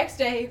like the next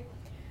day,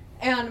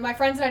 and my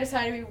friends and I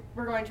decided we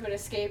were going to an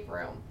escape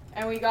room,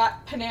 and we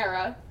got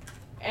Panera,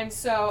 and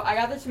so I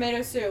got the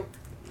tomato soup,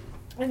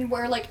 and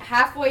we're like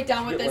halfway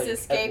done with this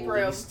escape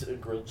room. At least a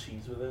grilled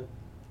cheese with it.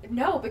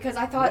 No, because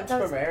I thought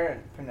that was... Panera.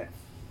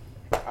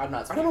 I'm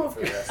not. I don't know if for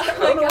the rest. I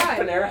don't know if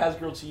Panera has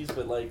grilled cheese,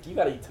 but you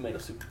gotta eat tomato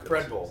soup.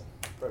 Bread bowl.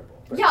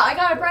 Yeah, I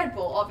got a bread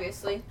bowl,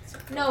 obviously.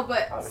 No,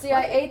 but see,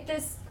 I ate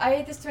this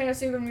tomato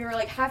soup, and we were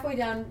like halfway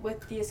down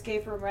with the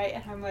escape room, right?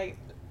 And I'm like,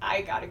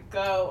 I gotta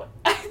go.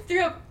 I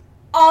threw up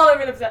all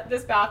over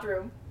this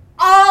bathroom,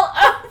 all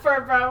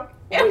over, bro.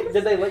 Wait,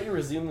 did they let you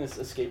resume this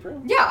escape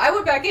room? Yeah, I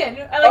went back in.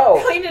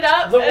 I cleaned it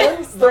up. The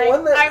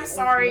one that I'm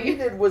sorry. we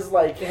did was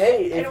like,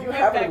 hey, if you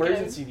have an back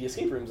emergency, the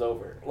escape room's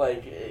over.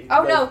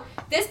 No,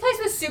 this place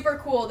was super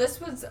cool.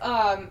 This was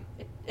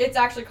it's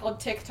actually called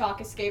TikTok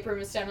Escape Room.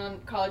 It's down on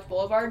College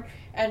Boulevard,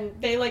 and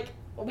they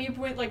we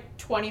went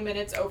 20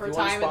 minutes over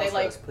time, and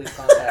they please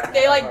contact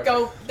they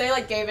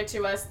gave it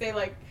to us. They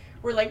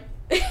were like.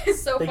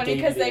 It's so funny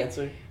because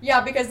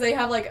because they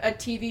have a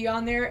TV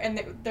on there, and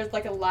there's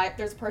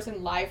there's a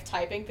person live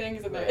typing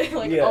things, and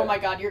they're oh my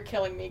god, you're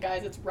killing me,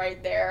 guys, it's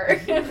right there.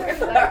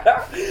 If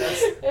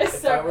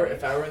I were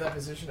in that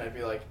position, I'd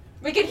be like,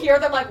 we could hear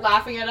them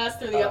laughing at us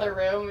through the other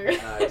room.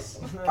 Nice.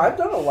 I've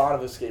done a lot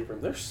of escape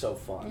rooms. They're so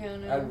fun. Yeah, I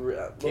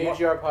know.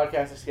 KUGR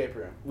podcast escape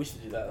room. We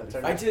should do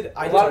that. I did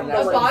a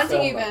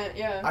bonding event.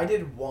 Yeah. I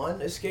did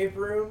one escape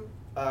room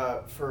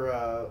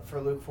for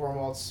Luke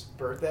Formwalt's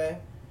birthday.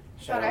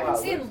 God, I haven't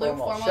seen Luke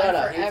Formwalt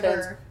in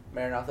forever.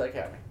 Maranatha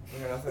Academy.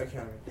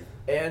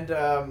 And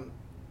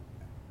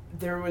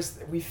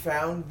we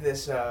found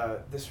this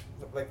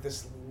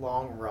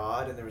long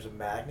rod, and there was a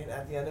magnet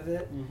at the end of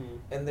it,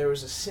 and there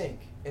was a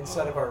sink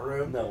inside of our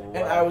room. No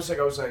way. And I was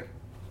like,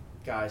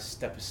 guys,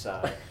 step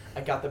aside.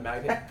 I got the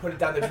magnet, put it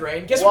down the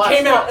drain. Guess what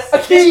came out? A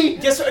key.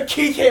 Guess what? A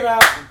key came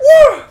out.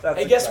 Woo!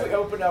 And guess we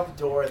opened up a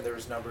door, and there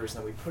was numbers,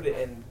 and then we put it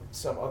in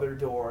some other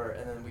door,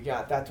 and then we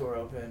got that door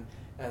open.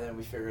 And then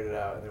we figured it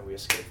out, and then we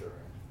escaped the room.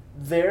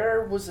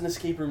 There was an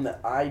escape room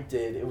that I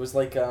did. It was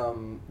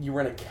you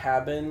were in a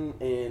cabin,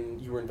 and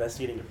you were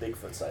investigating a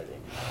Bigfoot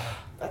sighting.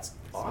 That's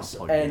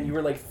awesome. And you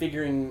were,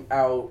 figuring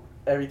out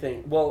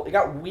everything. Well, it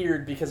got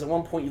weird, because at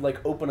one point you,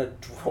 open a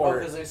drawer.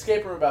 Because the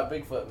escape room about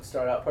Bigfoot would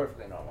start out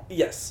perfectly normal.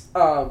 Yes.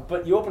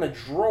 But you open a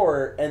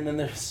drawer, and then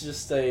there's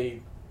just a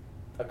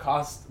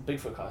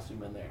Bigfoot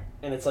costume in there.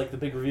 And it's, the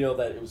big reveal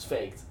that it was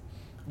faked.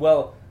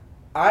 Well...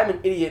 I'm an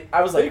idiot.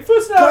 I was like,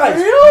 Bigfoot's not guys,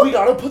 real? we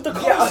gotta put the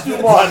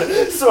costume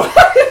on. So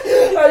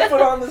I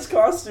put on this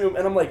costume,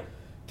 and I'm like,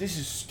 this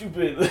is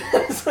stupid.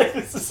 This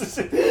is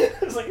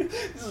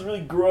really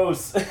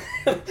gross.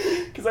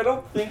 Because I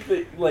don't think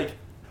that,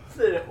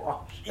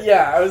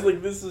 yeah, I was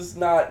like, this is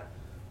not.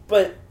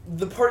 But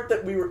the part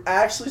that we were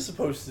actually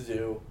supposed to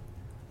do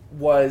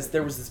was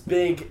there was this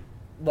big,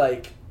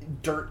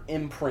 dirt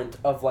imprint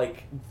of,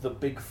 the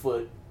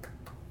Bigfoot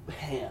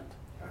hand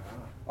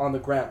on the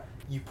ground.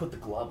 You put the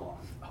glove on.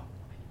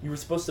 You were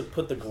supposed to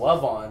put the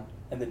glove on,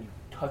 and then you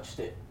touched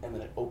it, and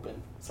then it opened.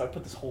 So I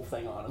put this whole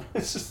thing on, and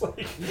it's just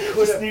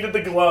just needed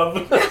the glove.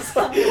 You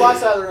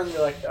walked out of the room,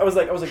 you're like, I was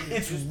like,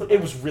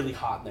 it was really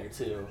hot in there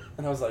too,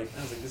 and I was like,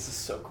 this is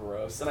so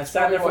gross. And I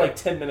sat there for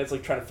 10 minutes,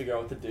 trying to figure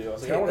out what to do. I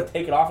was like, I don't want to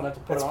take it off and have to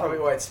put it on. That's probably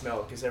why it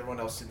smelled, because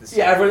everyone else did the same.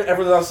 Yeah,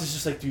 everyone else is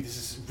just like, dude, this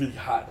is really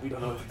hot. We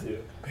don't know what to do.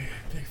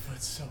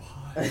 Bigfoot's so hot.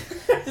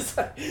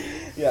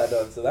 Yeah,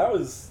 no. So that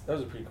was a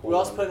pretty cool. We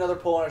also put another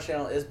poll on our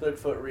channel: is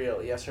Bigfoot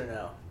real? Yes or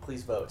no?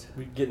 Please vote.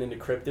 We're getting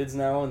into cryptids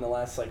now in the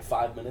last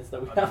 5 minutes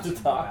that we have to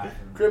talk.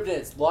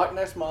 Cryptids. Loch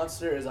Ness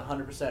Monster is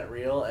 100%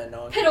 real, and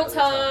no one. Piddle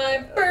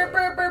time. Burr,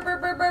 burr, burr, burr,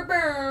 burr, burr,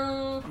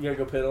 burr. You gotta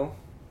go piddle.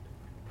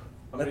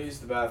 I'm gonna use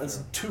the bathroom.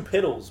 That's 2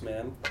 piddles,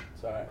 man.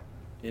 Sorry.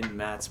 In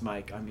Matt's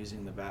mic, I'm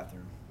using the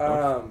bathroom.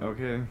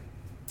 Okay.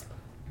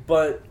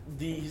 But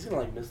he's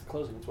gonna miss the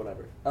closing. It's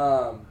whatever.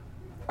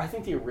 I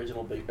think the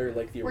original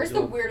Where's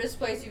the weirdest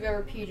place you've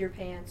ever peed your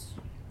pants?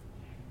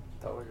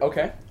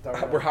 Okay.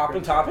 We're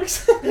hopping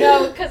topics.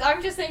 No, because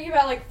I'm just thinking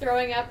about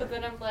throwing up, but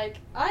then I'm like,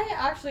 I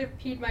actually have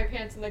peed my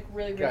pants in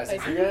really weird Guys,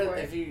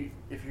 places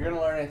if you're gonna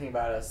learn anything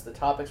about us, the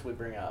topics we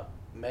bring up,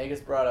 Meg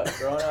has brought up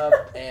growing up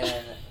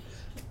and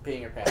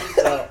peeing your pants.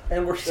 So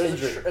and we're there's a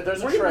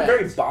getting trend.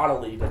 very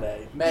bodily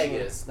today. Meg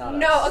is not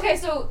us. No, okay,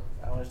 so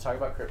I want to talk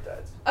about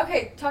cryptids.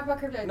 Okay, talk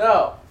about cryptids.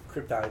 No.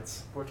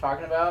 Cryptids. We're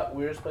talking about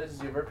weirdest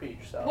places you've ever peed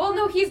yourself. Well,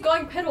 no, he's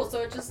going piddle, so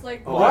it's just why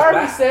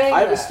are we saying I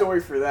have that? a story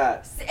for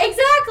that.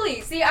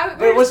 Exactly. See,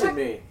 but it wasn't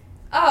me.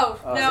 Oh,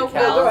 Oh, no, is it No, go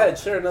well. ahead.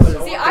 Share another.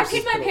 See, I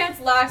peed my pants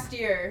last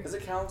year. Is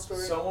it Callan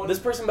story? Someone. This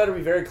person better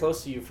be very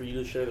close to you for you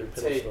to share their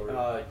piddle Tate,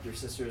 story. your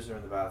sisters are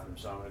in the bathroom,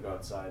 so I'm gonna go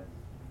outside.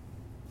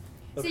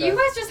 See, you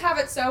guys just have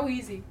it so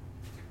easy.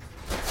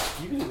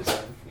 You can do the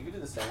same. You can do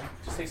the same.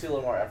 Just takes you a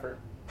little more effort.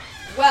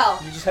 Well,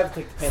 You just have to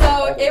take the pants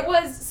all so the it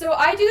way. was, so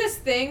I do this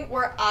thing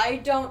where I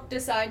don't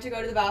decide to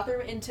go to the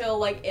bathroom until,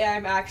 like,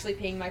 I'm actually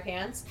peeing my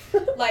pants.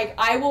 Like,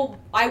 I will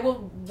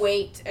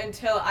wait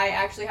until I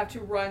actually have to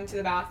run to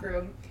the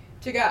bathroom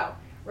to go,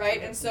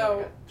 right? And so,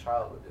 Like a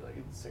child would do, like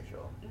a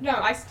 6-year-old. no,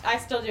 I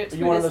still do it Are to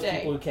you one of this those day.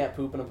 people who can't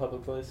poop in a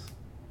public place?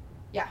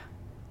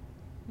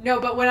 No,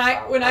 but when I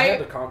had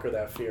to conquer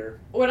that fear.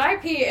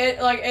 pee,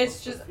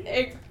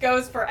 it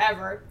goes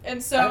forever. And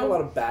I have a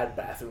lot so, of bad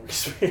bathroom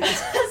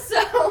experience.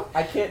 so,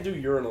 I can't do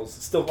urinals.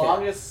 Still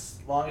can't.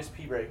 Longest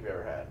pee break you've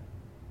ever had.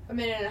 a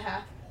minute and a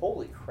half.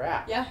 Holy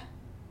crap. Yeah.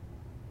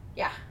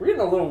 We're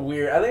getting a little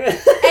weird. I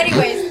think.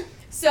 Anyways,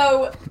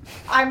 so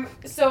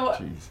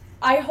Jeez.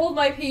 I hold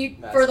my pee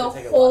No, for it's the gonna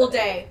take a whole lot of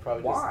day.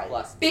 Probably Why? just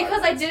less than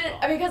Because 5 I minutes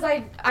didn't, long. because I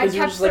Because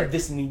you're kept just like,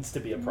 this needs to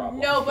be a problem.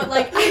 No, but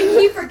like I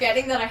keep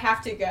forgetting that I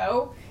have to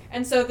go,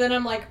 and so then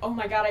I'm like, oh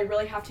my god, I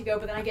really have to go,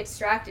 but then I get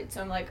distracted, so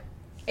I'm like,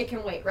 it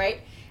can wait,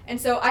 right? And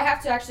so I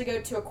have to actually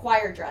go to a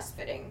choir dress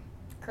fitting,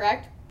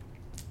 correct?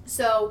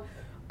 So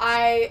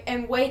I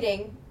am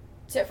waiting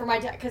for my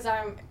dad, because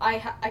I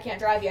can't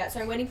drive yet,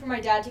 so I'm waiting for my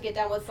dad to get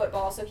done with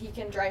football so he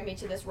can drive me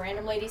to this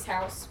random lady's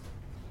house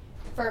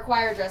for a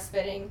choir dress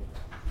fitting.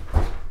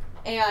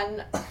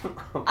 And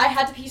I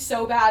had to pee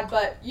so bad,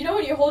 but you know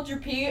when you hold your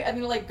pee and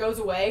then it like goes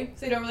away,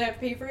 so you don't really have to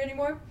pee for it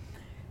anymore?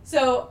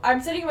 So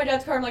I'm sitting in my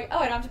dad's car, I'm like, oh,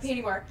 I don't have to pee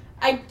anymore.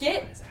 I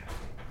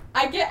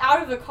get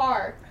out of the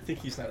car. I think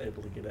he's not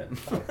able to get in.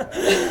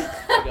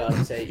 I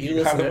gotta say, you You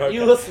listen got to him,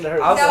 you okay. listen to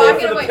her. I'll No, stay I'm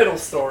for gonna the wait. piddle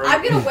story.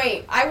 I'm gonna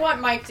wait. I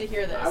want Mike to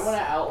hear this. I want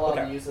to outlaw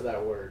Okay. the use of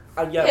that word.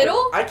 Yeah,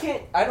 Piddle? but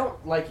I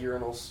don't like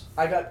urinals.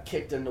 I got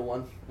kicked into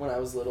one when I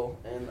was little,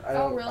 and I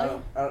don't. really? I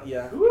don't,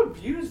 yeah. Who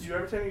abused you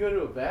every time you go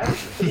to a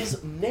bathroom?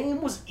 His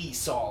name was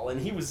Esau,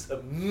 and he was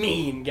a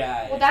mean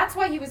guy. Well, that's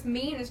why he was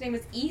mean. His name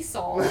was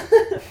Esau.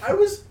 I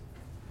was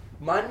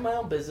minding my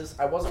own business.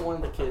 I wasn't one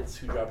of the kids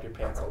who dropped your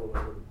pants all the way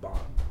to the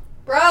bottom.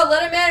 Bro,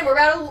 let him in. We're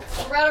about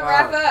to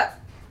wrap up.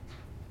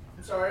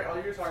 I'm sorry, all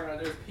you're talking about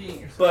there is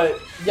peeing yourself. But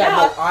yeah,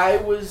 Yeah. no, I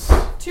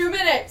 2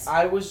 minutes.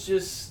 was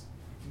just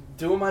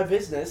doing my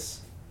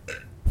business.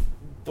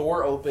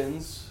 Door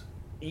opens.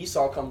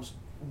 Esau comes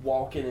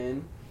walking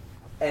in,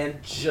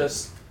 and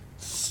just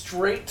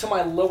straight to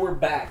my lower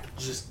back,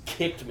 just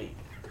kicked me,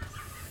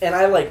 and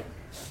I like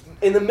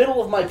in the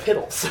middle of my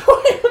piddle. So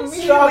I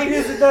Stop immediately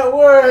using that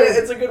word.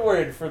 It's a good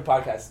word for the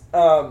podcast.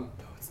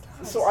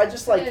 So I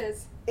just like It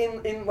is.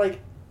 in like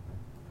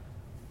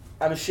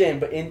I'm ashamed,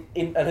 but in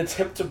an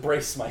attempt to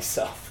brace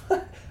myself,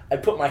 I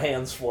put my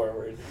hands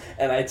forward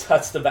and I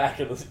touched the back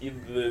of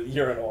the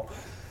urinal.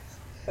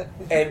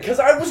 And because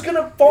I was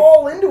gonna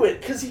fall into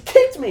it, because he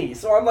kicked me,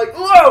 so I'm like,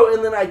 whoa,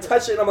 and then I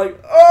touch it, and I'm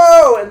like,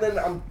 oh, and then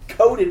I'm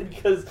coated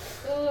because,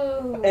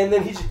 Ooh. and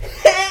then he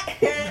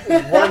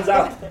just runs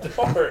out the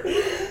door.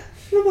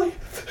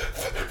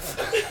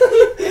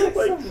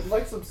 And I'm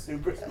like some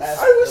super.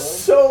 I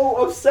was so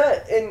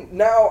upset, and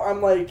now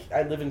I'm like,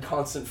 I live in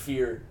constant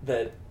fear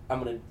that I'm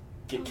gonna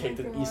get kicked,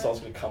 and God. Esau's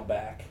gonna come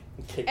back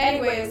and kick me.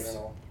 Anyways. You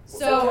know.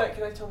 So.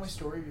 can I tell my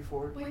story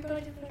before? Wait, but I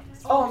didn't finish.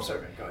 Oh, I'm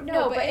sorry. Go ahead.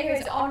 No, but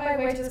anyways, on my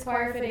way to this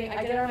choir fitting,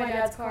 I get out of my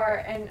dad's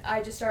car and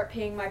I just start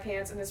peeing my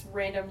pants in this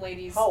random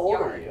lady's How old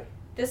yard. are you?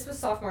 This was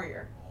sophomore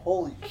year.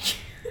 Holy.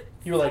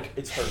 You were like,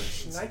 it's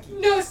hers. Nike.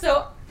 No,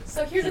 so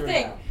here's the You're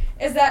thing, now.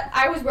 is that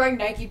I was wearing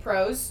Nike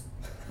Pros.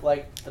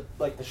 Like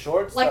the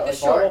shorts. Like that, the volleyball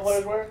shorts.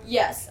 players wear?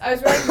 Yes, I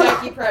was wearing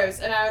Nike Pros,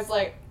 and I was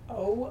like,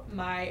 oh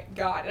my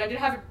god, and I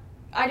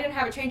didn't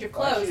have a change of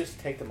Why don't clothes. you just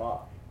take them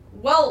off?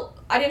 Well,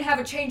 I didn't have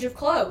a change of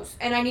clothes,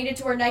 and I needed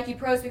to wear Nike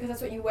Pros because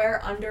that's what you wear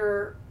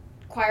under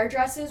choir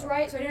dresses,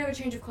 right? So I didn't have a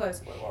change of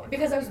clothes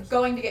because I was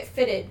going to get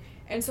fitted,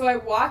 and so I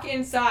walk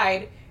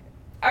inside,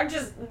 I'm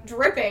just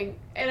dripping,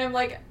 and I'm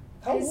like,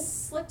 I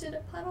slipped in a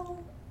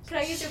puddle. Can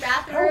I use your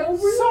bathroom?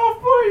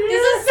 Sophomore year.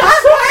 This is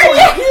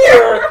sophomore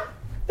year.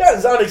 That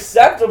is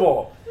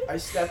unacceptable. I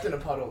stepped in a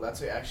puddle.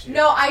 That's actually.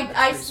 No, I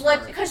pretty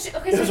slipped smart. because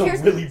It was so a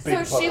here's really so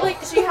big she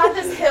puddle. she had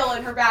this hill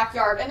in her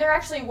backyard, and there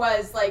actually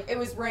was like it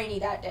was rainy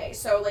that day,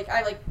 so like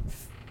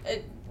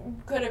it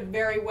could have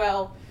very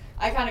well.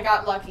 I kind of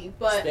got lucky,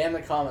 but Spam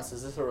the comments.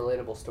 Is this a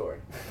relatable story?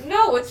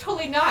 no, it's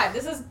totally not.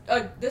 This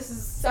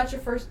is such a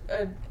first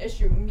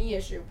me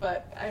issue,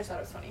 but I just thought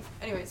it was funny.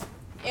 Anyways,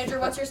 Andrew,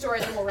 what's your story?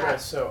 Then we'll Yeah, wrap.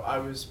 so I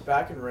was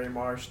back in Ray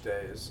Marsh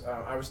days.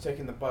 I was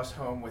taking the bus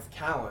home with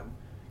Callan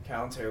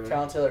Taylor.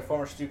 Callan Taylor,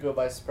 former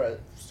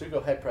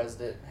Stuco head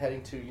president,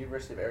 heading to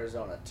University of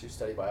Arizona to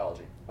study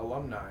biology.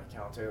 Alumni,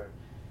 Callan Taylor.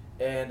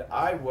 And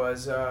I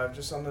was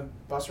just on the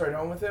bus ride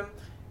home with him,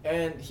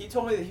 and he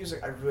told me that he was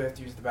like, I really have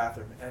to use the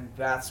bathroom. And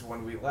that's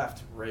when we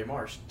left Ray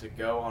Marsh to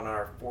go on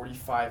our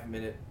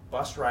 45-minute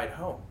bus ride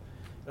home.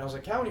 And I was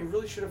like, Callan, you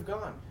really should have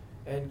gone.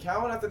 And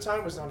Callan at the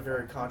time was not a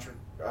very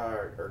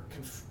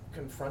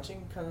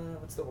confronting,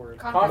 what's the word?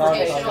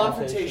 Confrontational.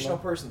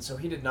 Confrontational person. So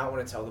he did not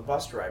want to tell the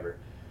bus driver.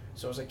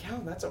 So I was like,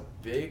 Callan, that's a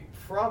big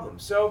problem.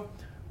 So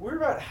we're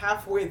about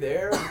halfway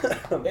there,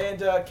 and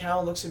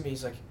Callan looks at me.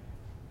 He's like,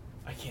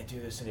 I can't do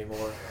this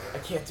anymore. I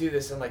can't do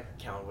this. I'm like,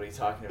 Callan, what are you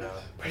talking about?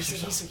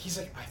 He's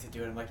like, I have to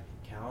do it. I'm like,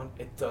 Callan,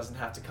 it doesn't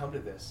have to come to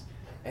this.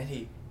 And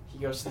he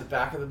goes to the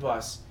back of the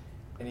bus,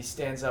 and he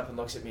stands up and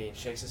looks at me and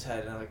shakes his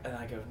head, and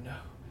I go,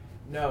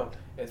 no.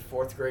 And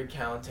 4th grade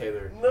Callan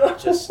Taylor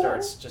just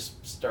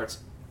starts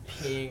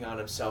peeing on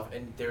himself,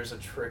 and there's a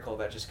trickle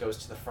that just goes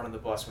to the front of the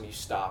bus when you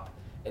stop.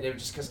 And it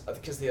was just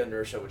because the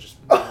inertia would just.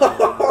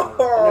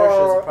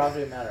 Inertia is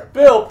probably a matter.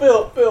 Bill.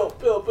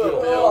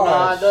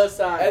 Nah, those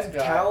signs. And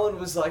Callan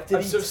was like, Did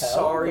I'm he so tell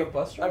sorry. the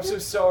bus driver? I'm so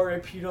sorry I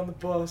peed on the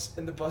bus.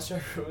 And the bus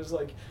driver was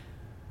like,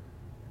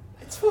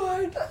 it's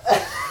fine.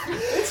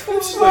 It's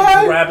fine. She's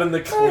like grabbing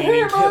the cleaning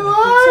kit. It's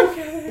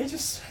okay. He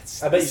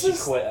just. I bet you should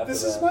quit after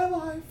This that. is my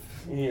life.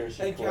 He or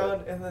she And quit.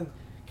 Callan, and then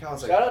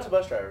Callan's like, Shout out to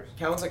bus drivers.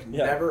 Callan's like,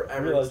 Yeah, never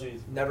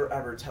real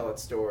ever tell that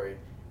story.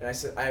 And I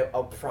said, I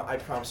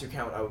promise you,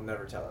 Callan, I will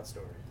never tell that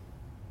story.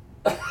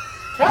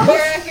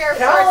 Here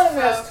Callan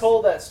first, has folks.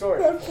 told that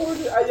story. I'm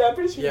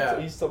pretty sure Yeah.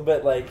 he's still,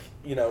 but like,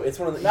 you know, it's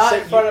one of the. Not you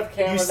in front of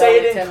camera, You say that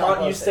it would in tend to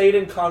you post say it.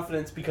 it in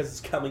confidence because it's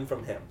coming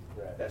from him.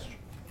 Right. That's true.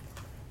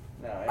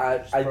 No,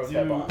 I broke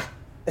that do. bond.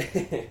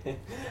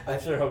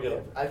 I'm sure he'll get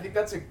over it. I think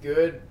that's a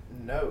good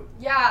note.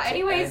 Yeah,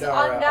 anyways, And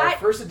our, on our that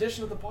first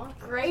edition of the podcast.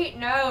 great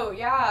note,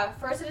 yeah,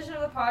 first edition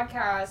of the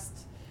podcast.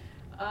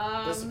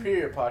 The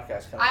superior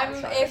podcast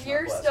coming out. If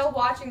you're still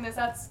watching this,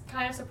 that's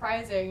kind of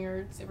surprising.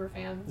 You're super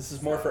fans. This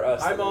is more for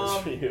us Hi, than it is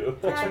Mom. for you.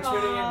 Thanks Hi, for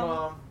tuning in, Mom.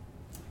 Mom.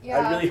 Yeah.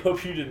 I really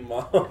hope you didn't,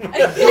 Mom.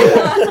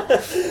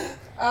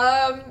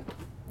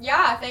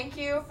 Yeah, thank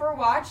you for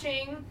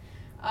watching.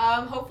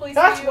 Hopefully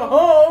That's see you.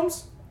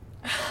 Mahomes.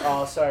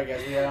 Oh, sorry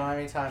guys, we don't have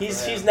any time.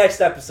 He's for him. next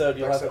episode.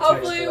 You'll have to Next tune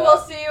in Hopefully for we'll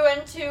that. see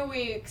you in 2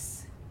 weeks.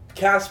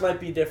 Cast might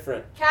be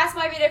different. Cast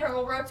might be different.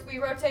 We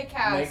rotate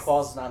cast. Meg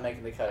Qualls is not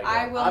making the cut again.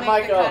 I will I'm make the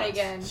Mike cut Owens.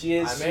 again. She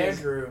is. I'm she is-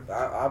 Andrew.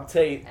 I'm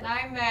Tate. And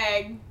I'm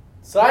Meg.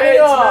 Signing Hey,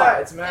 off.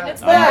 it's Matt. And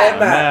it's And Matt.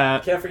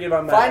 Matt. Can't forget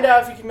about Matt. Find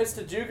out if he commits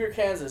to Duke or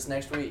Kansas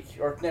next week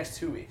or next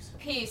 2 weeks.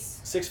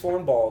 Peace. 6'4"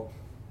 and bald.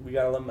 We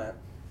gotta love Matt.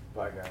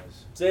 Bye,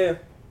 guys. See ya.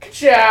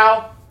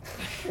 Ciao.